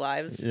saves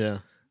lives. Yeah.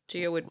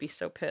 Gio would be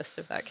so pissed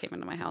if that came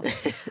into my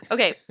house.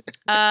 Okay,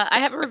 I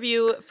have a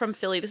review from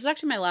Philly. This is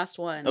actually my last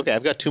one. Okay,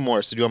 I've got two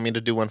more. So do you want me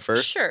to do one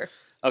first? Sure.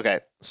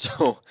 Okay,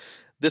 so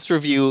this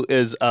review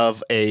is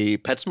of a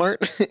PetSmart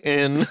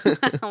in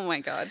Oh my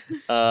god.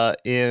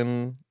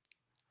 in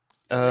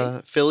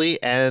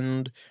Philly,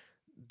 and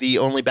the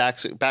only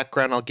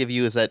background I'll give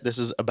you is that this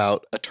is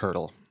about a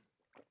turtle.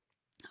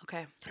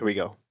 Okay. Here we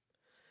go.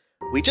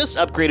 We just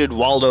upgraded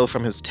Waldo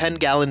from his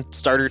 10-gallon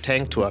starter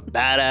tank to a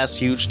badass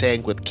huge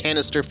tank with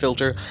canister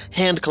filter,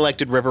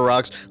 hand-collected river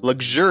rocks,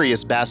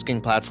 luxurious basking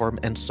platform,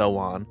 and so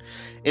on.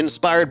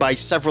 Inspired by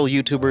several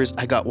YouTubers,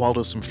 I got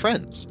Waldo some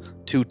friends,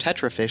 2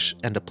 tetrafish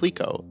and a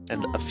plico,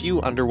 and a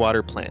few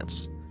underwater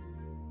plants.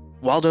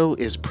 Waldo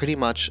is pretty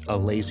much a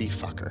lazy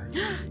fucker.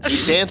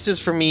 He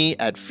dances for me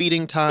at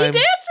feeding time. He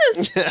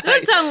dances.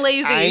 That sounds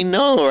lazy. I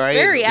know, right?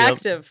 Very Yep.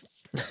 active.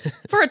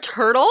 For a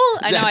turtle?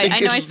 I know I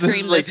This screamed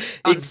is, like, this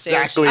on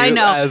exactly stage. I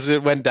know. as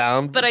it went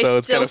down, But so I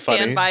it's still kind of funny.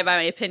 stand by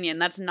my opinion.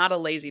 That's not a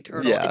lazy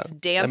turtle. Yeah. It's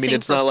dancing. I mean,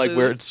 it's for not like food.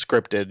 we're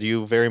scripted.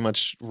 You very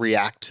much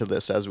react to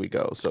this as we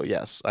go. So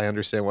yes, I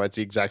understand why it's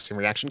the exact same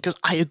reaction, because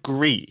I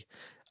agree.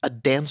 A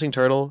dancing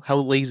turtle, how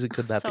lazy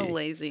could that so be?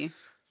 lazy.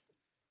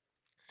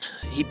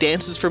 He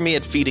dances for me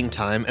at feeding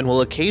time and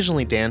will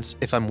occasionally dance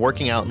if I'm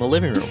working out in the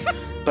living room.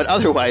 But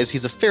otherwise,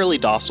 he's a fairly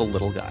docile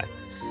little guy.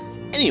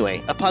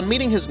 Anyway, upon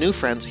meeting his new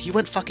friends, he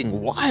went fucking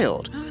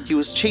wild. He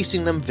was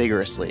chasing them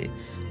vigorously.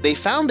 They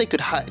found they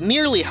could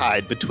nearly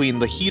hide between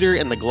the heater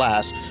and the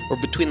glass, or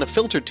between the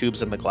filter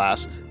tubes and the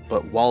glass,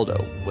 but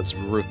Waldo was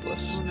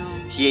ruthless. Oh no.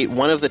 He ate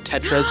one of the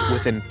tetras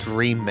within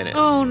 3 minutes.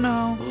 Oh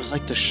no. It was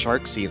like the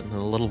shark scene in The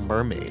Little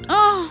Mermaid.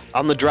 Oh.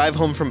 On the drive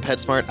home from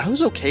PetSmart, I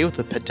was okay with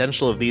the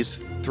potential of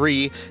these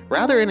 3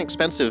 rather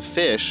inexpensive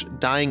fish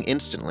dying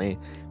instantly,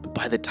 but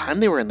by the time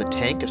they were in the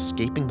tank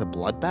escaping the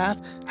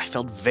bloodbath, I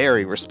felt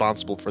very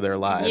responsible for their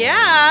lives.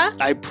 Yeah.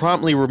 I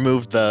promptly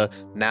removed the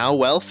now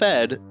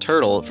well-fed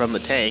turtle from the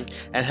tank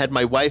and had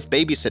my wife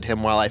babysit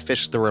him while I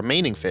fished the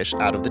remaining fish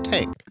out of the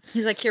tank.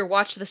 He's like, here,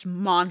 watch this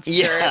monster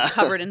Yeah.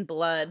 covered in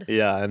blood.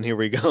 Yeah, and here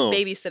we go.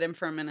 Babysit him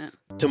for a minute.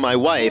 To my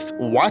wife,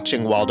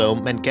 watching Waldo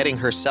meant getting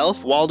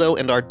herself, Waldo,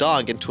 and our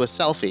dog into a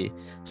selfie.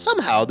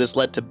 Somehow, this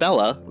led to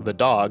Bella, the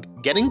dog,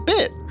 getting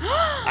bit.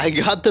 I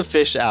got the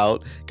fish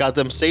out, got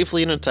them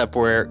safely in a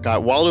Tupperware,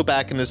 got Waldo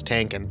back in his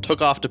tank, and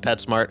took off to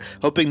PetSmart,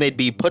 hoping they'd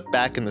be put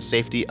back in the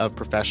safety of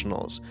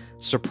professionals.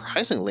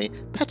 Surprisingly,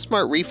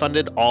 PetSmart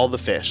refunded all the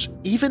fish,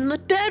 even the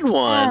dead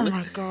one. Oh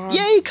my God.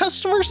 Yay,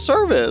 customer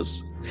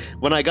service!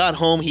 When I got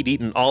home, he'd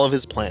eaten all of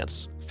his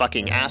plants.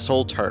 Fucking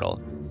asshole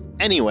turtle.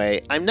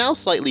 Anyway, I'm now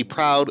slightly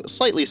proud,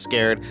 slightly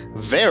scared,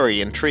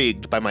 very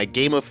intrigued by my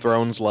Game of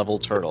Thrones level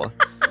turtle.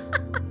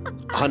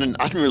 On an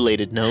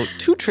unrelated note,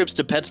 2 trips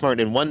to PetSmart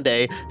in one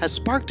day has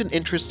sparked an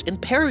interest in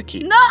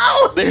parakeets.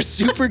 No! They're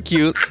super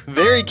cute,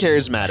 very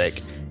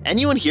charismatic.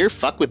 Anyone here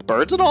fuck with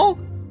birds at all?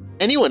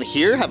 Anyone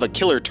here have a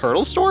killer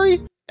turtle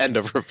story? End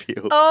of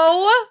review.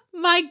 Oh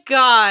my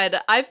God.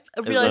 I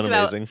realized that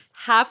about amazing?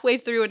 halfway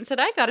through and said,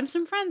 I got him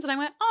some friends. And I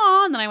went,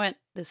 oh, and then I went,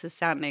 this is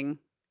sounding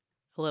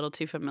a little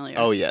too familiar.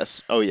 Oh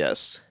yes, oh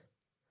yes.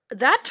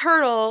 That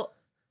turtle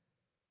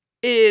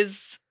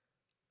is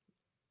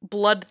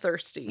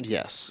bloodthirsty.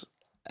 Yes.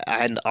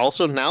 And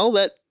also now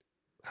that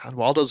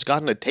Waldo's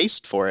gotten a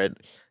taste for it,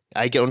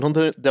 I don't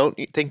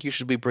think you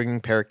should be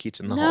bringing parakeets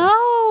in the home.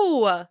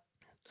 No.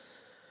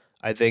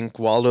 I think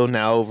Waldo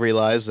now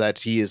realized that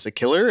he is a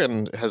killer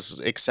and has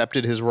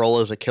accepted his role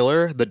as a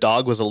killer. The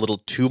dog was a little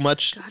too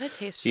much. Got a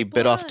taste for He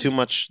bit off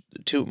blood.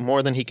 too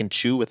more than he can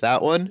chew with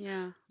that one.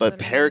 Yeah. But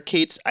whatever.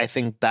 parakeets, I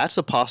think that's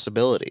a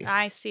possibility.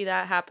 I see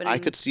that happening. I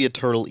could see a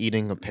turtle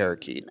eating a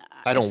parakeet.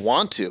 I don't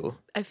want to.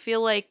 I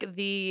feel like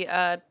the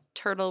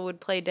turtle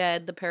would play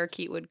dead. The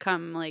parakeet would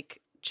come,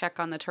 like, check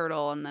on the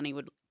turtle, and then he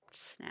would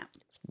snap.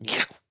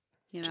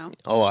 You know?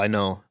 Oh, I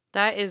know.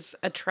 That is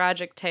a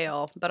tragic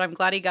tale, but I'm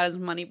glad he got his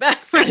money back.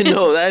 For I his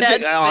know. I dead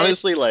think I fish.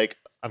 honestly, like,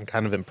 I'm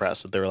kind of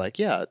impressed that they were like,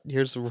 yeah,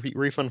 here's a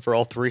refund for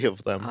all 3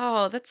 of them.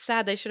 Oh, that's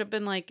sad. They should have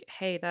been like,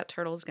 "Hey, that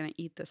turtle's gonna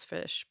eat this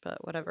fish,"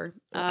 but whatever.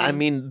 I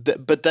mean,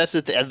 but that's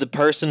the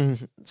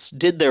person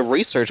did their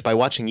research by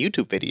watching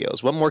YouTube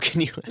videos. What more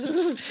can you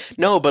ask?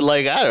 No, but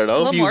like, I don't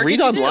know. What If you more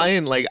read can you do?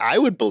 online, like, I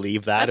would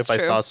believe that That's if I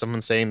true. saw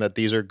someone saying that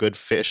these are good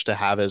fish to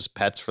have as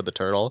pets for the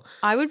turtle.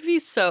 I would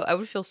feel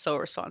so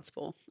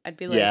responsible. I'd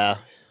be like, Yeah.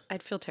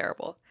 I'd feel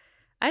terrible.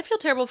 I'd feel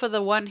terrible for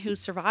the one who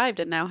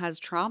survived and now has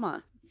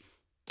trauma.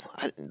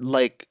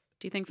 Like,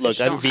 Do you think? look,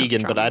 Fish I'm don't have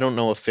vegan, but trauma? I don't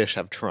know if fish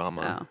have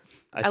trauma. Oh.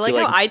 I feel like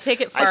how I take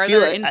it I farther feel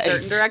like in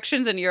certain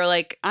directions, and you're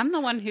like, I'm the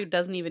one who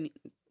doesn't even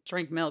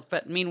drink milk,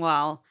 but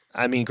meanwhile,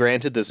 I mean,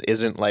 granted, this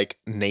isn't like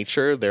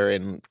nature. They're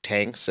in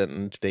tanks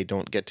and they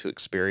don't get to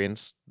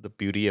experience the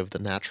beauty of the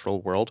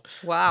natural world.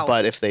 wow.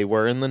 But if they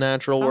were in the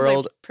natural Sounds like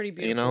world, a pretty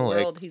beautiful you know,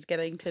 like- world. He's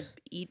getting to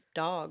eat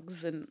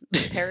dogs and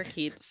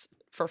parakeets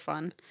for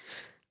fun.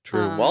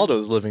 true,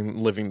 Waldo's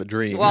living the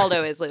dream.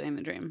 Waldo is living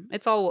the dream.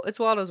 It's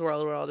Waldo's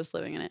world. We're all just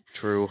living in it.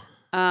 True.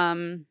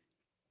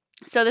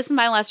 So this is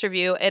my last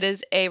review. It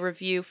is a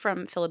review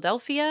from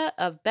Philadelphia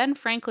of Ben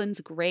Franklin's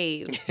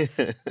grave.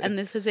 And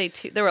this is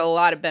there were a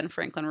lot of Ben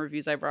Franklin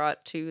reviews I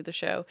brought to the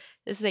show.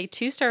 This is a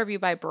 2-star review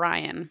by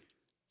Brian.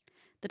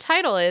 The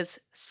title is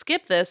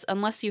Skip This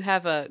Unless You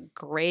Have a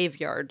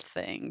Graveyard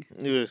Thing,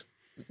 Ugh.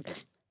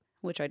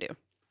 which I do.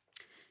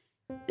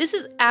 This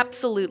is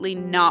absolutely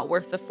not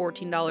worth the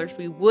 $14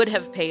 we would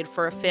have paid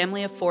for a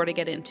family of 4 to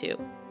get into.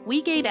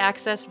 We gained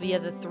access via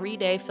the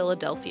 3-day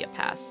Philadelphia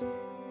pass.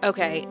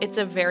 Okay, it's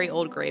a very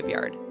old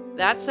graveyard.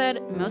 That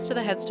said, most of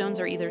the headstones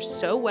are either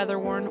so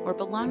weather-worn or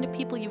belong to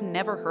people you've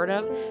never heard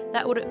of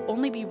that would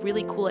only be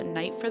really cool at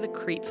night for the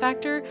creep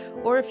factor,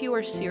 or if you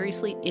are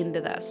seriously into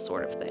that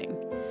sort of thing.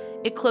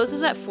 It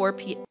closes at 4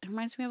 p.m. It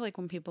reminds me of like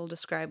when people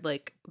describe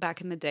like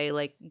back in the day,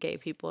 like gay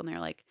people, and they're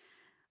like,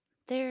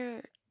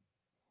 they're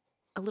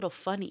a little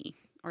funny,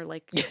 or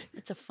like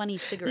it's a funny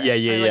cigarette. Yeah,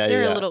 or, like, yeah,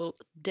 they're yeah. a little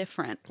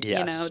different, you know,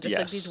 Yes, just like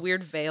yes. these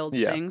weird veiled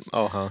Yeah. things.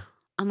 Uh-huh.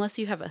 Unless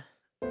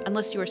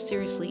you are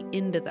seriously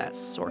into that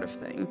sort of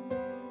thing.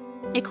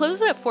 It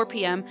closes at 4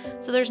 p.m.,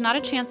 so there's not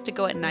a chance to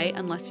go at night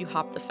unless you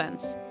hop the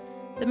fence.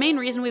 The main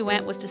reason we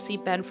went was to see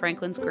Ben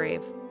Franklin's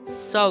grave.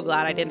 So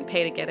glad I didn't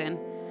pay to get in.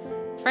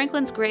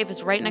 Franklin's grave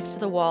is right next to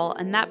the wall,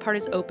 and that part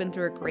is open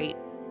through a grate.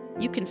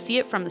 You can see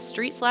it from the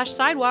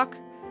street/sidewalk.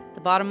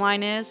 The bottom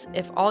line is,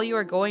 if all you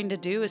are going to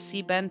do is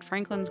see Ben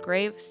Franklin's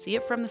grave, see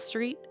it from the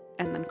street,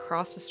 and then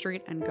cross the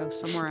street and go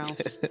somewhere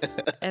else.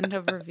 End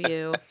of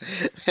review.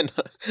 And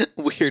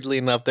weirdly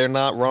enough, they're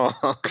not wrong.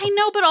 I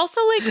know, but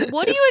also, like,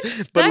 what do you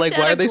expect But like, at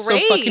why a are they so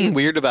fucking grave?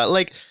 weird about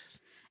like?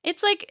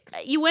 It's like,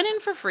 you went in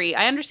for free.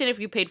 I understand if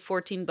you paid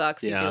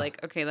 $14, you'd Yeah. be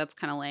like, okay, that's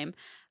kind of lame.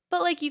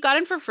 But, like, you got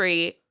in for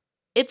free.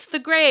 It's the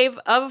grave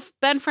of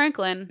Ben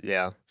Franklin.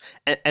 Yeah,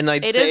 and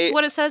I'd It say is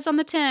what it says on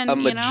the tin, a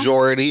you know?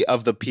 majority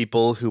of the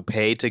people who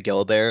pay to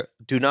go there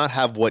do not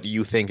have what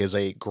you think is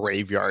a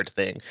graveyard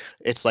thing.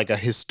 It's like a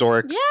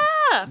historic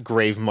Yeah.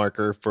 grave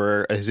marker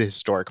for a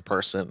historic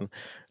person.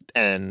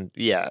 And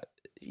yeah,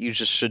 you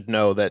just should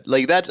know that.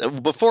 Like, that's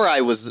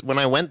when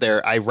I went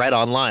there, I read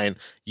online,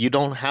 you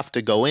don't have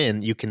to go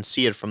in, you can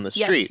see it from the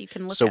Yes, street. you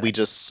can look So at we it.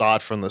 just saw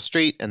it from the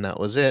street and that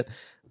was it.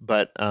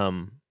 But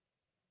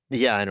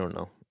yeah, I don't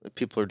know.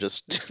 People are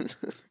just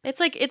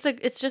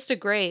It's just a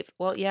grave.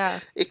 Well, yeah.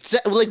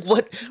 exactly like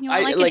what You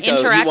want like an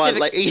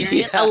interactive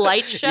experience, a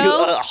light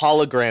show? A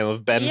hologram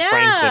of Ben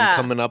Franklin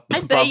coming up I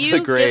above bet you the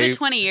give grave. it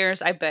 20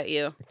 years. I bet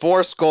you.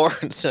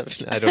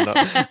 407. I don't know.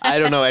 I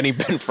don't know any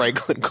Ben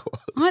Franklin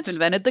quotes. I've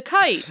invented the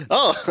kite.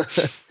 Oh,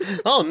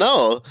 oh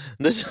no!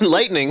 This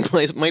lightning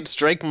might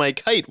strike my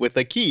kite with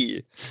a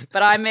key.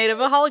 But I'm made of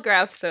a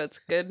holograph, so it's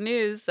good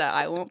news that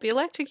I won't be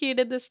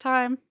electrocuted this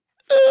time.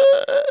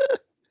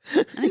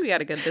 I think we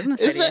got a good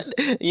business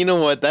idea. You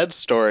know what? That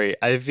story,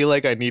 I feel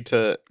like I need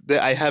to.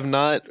 I have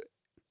not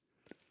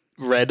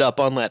read up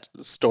on that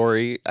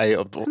story. I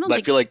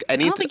feel like I I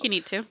need don't think you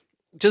need to.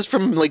 just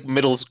from like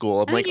middle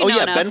school. I'm I like, think oh you know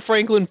yeah, enough. Ben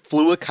Franklin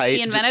flew a kite,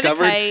 He invented a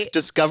kite.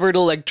 discovered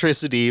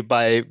electricity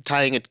by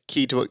tying a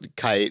key to a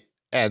kite,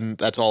 and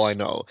that's all I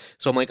know.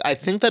 So I'm like, I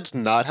think that's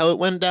not how it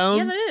went down.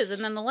 Yeah, that is.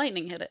 And then the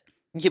lightning hit it.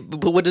 Yeah,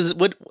 but what?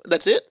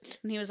 That's it?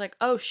 And he was like,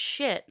 oh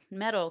shit,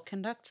 metal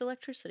conducts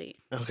electricity.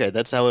 Okay,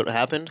 that's how it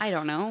happened. I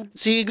don't know.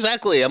 See,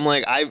 exactly. I'm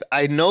like,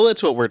 I know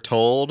that's what we're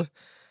told,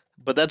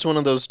 but that's one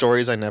of those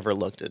stories I never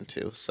looked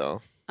into. So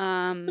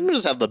I'm gonna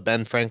just have the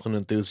Ben Franklin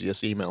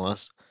enthusiasts email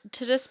us.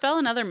 To dispel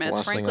another myth,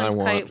 last thing I Franklin's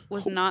want. kite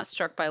was not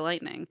struck by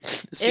lightning.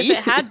 See? If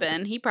it had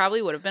been, he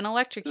probably would have been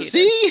electrocuted.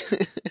 See?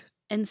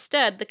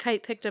 Instead, the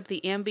kite picked up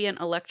the ambient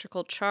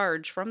electrical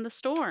charge from the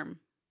storm.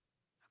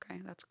 Okay,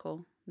 that's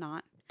cool.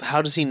 Not.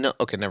 How does he know?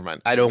 Okay, never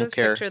mind. I don't This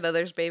care. picture, though,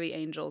 there's baby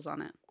angels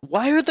on it.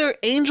 Why are there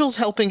angels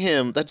helping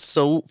him? That's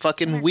so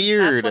fucking That's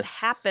weird. what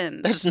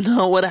happened. That's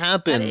not what That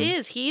happened.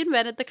 is. He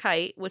invented the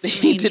kite with some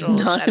He did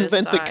angels not at his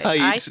invent the side.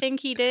 kite. I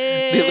think he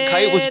did. The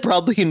kite was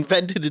probably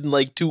invented in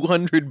like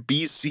 200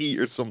 BC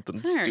or something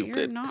Sir, you're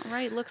stupid. not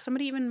right. Look,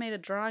 somebody even made a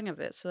drawing of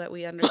it so that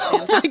we understand.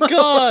 Oh my how it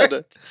god.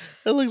 worked.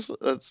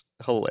 That's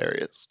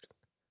hilarious.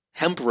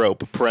 Hemp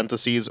rope,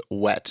 parentheses,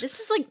 wet. This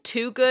is like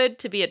too good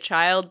to be a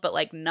child, but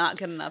like not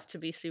good enough to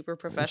be super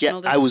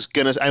professional. Yeah,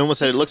 I almost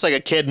said it looks like a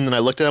kid, and then I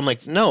looked at it, I'm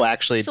like, no,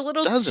 actually, It's a it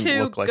little doesn't too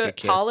look like good a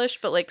kid.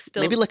 polished, but like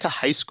still Maybe like a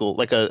high school,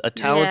 like a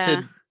talented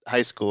Yeah. high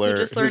schooler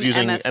just who's learned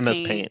using MS MS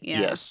Paint, Paint. yeah.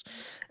 Yes.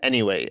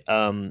 Anyway,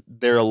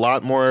 there are a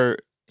lot more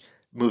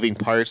moving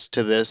parts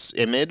to this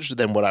image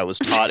than what I was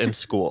taught in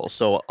school.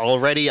 So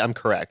already I'm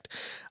correct.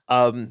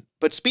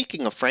 But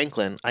speaking of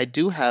Franklin, I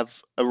do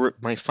have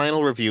my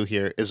final review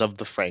here is of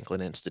the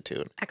Franklin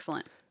Institute.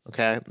 excellent.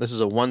 Okay, this is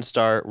a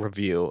 1-star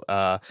review.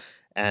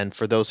 And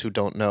for those who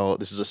don't know,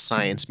 this is a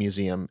science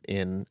museum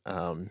in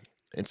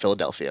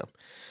Philadelphia.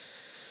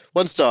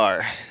 1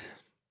 star.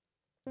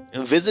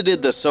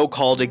 Visited the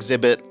so-called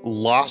exhibit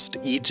Lost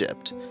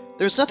Egypt.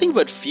 There's nothing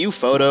but few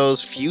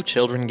photos, few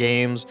children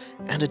games,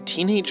 and a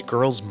teenage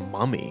girl's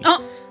mummy.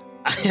 Oh.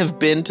 I have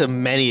been to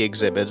many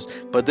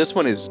exhibits, but this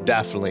one is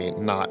definitely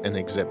not an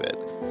exhibit.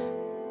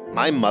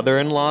 My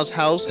mother-in-law's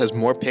house has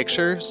more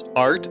pictures,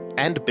 art,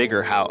 and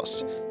bigger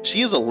house.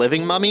 She is a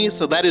living mummy,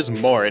 so that is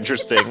more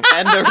interesting.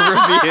 End of review.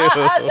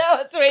 That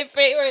was my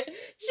favorite.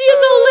 She is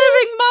a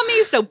living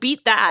mummy, so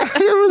beat that.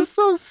 It was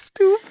so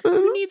stupid.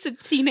 Who needs a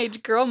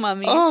teenage girl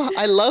mummy? Oh,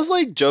 I love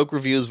like joke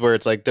reviews where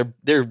it's like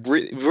they're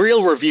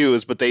real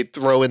reviews, but they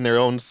throw in their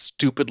own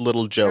stupid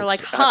little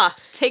jokes. You're like,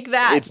 take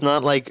that. It's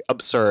not like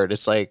absurd.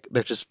 It's like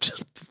they're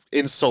just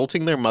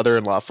insulting their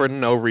mother-in-law for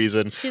no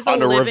reason She's a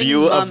on a living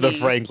review of the mummy.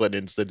 Franklin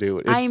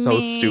Institute. It's so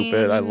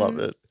stupid. I love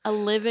it. A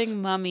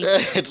living mummy.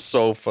 It's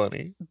so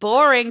funny.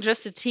 Boring,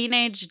 just a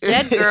teenage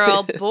dead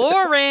girl.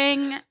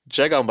 Boring.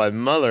 Check out my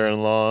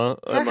mother-in-law.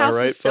 Her Am I house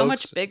right, is so folks?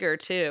 much bigger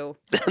too.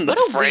 than the What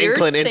a weird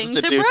Franklin thing to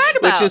Institute, brag which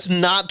about. is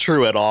not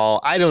true at all.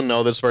 I don't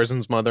know this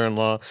person's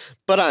mother-in-law,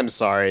 but I'm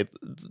sorry.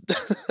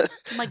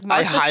 Like I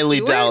Martha highly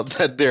Stewart? doubt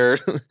that their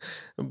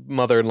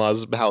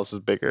mother-in-law's house is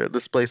bigger.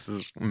 This place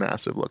is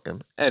massive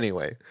looking.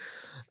 Anyway,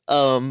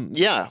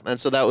 yeah, and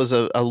so that was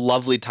a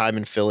lovely time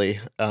in Philly.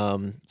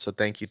 So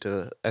thank you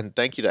to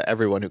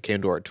everyone who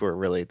came to our tour.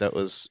 Really, that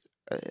was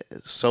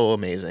so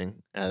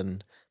amazing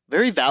and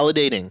very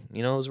validating.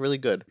 You know, it was really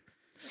good.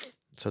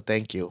 So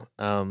thank you.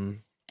 And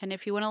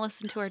if you want to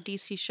listen to our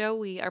DC show,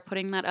 we are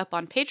putting that up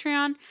on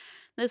Patreon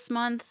this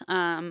month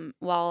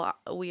while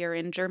we are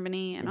in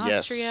Germany and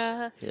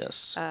Austria.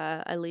 Yes.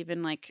 I leave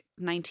in like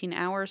 19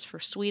 hours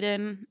for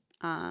Sweden.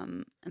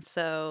 And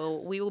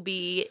so we will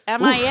be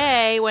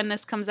MIA when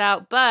this comes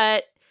out,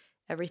 but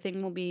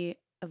everything will be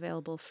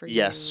available for you.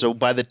 Yes. So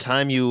by the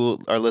time you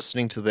are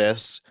listening to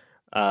this,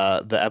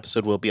 the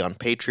episode will be on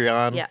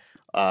Patreon. Yeah.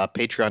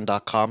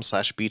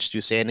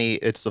 Patreon.com/BeachToSandy.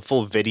 It's the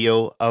full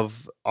video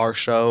of our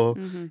show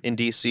Mhm. in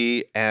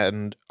DC,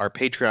 and our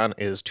Patreon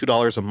is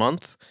 $2 a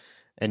month,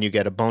 and you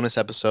get a bonus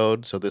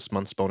episode. So this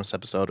month's bonus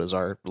episode is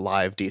our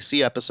live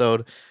DC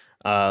episode.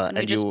 And we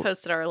And just you,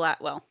 posted our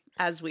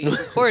as we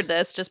record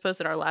this, just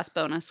posted our last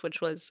bonus,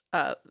 which was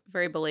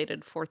very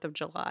belated 4th of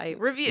July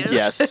reviews.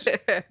 Yes.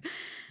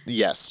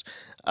 yes.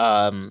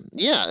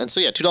 Yeah. And so,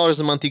 yeah, $2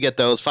 a month, you get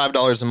those.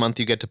 $5 a month,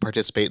 you get to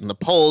participate in the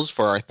polls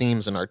for our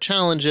themes and our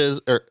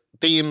challenges or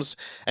themes.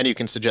 And you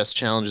can suggest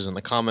challenges in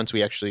the comments.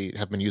 We actually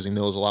have been using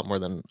those a lot more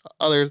than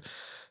others.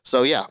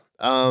 So, yeah.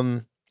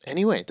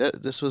 Anyway,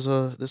 this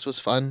was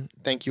fun.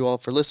 Thank you all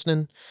for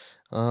listening.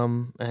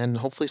 And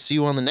hopefully see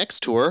you on the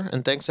next tour.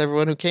 And thanks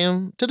everyone who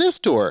came to this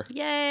tour.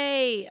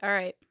 Yay! All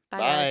right. Bye.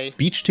 Guys.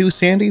 Beach Too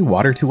Sandy,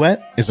 Water Too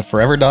Wet is a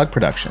Forever Dog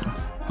production.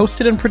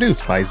 Hosted and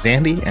produced by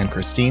Zandy and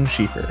Christine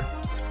Schieffer.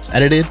 It's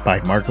edited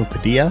by Marco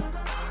Padilla.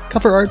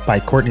 Cover art by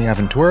Courtney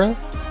Aventura.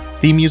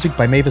 Theme music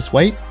by Mavis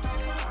White.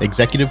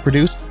 Executive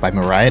produced by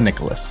Mariah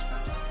Nicholas.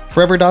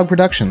 Forever Dog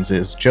Productions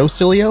is Joe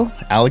Cilio,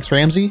 Alex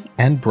Ramsey,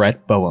 and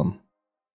Brett Boehm.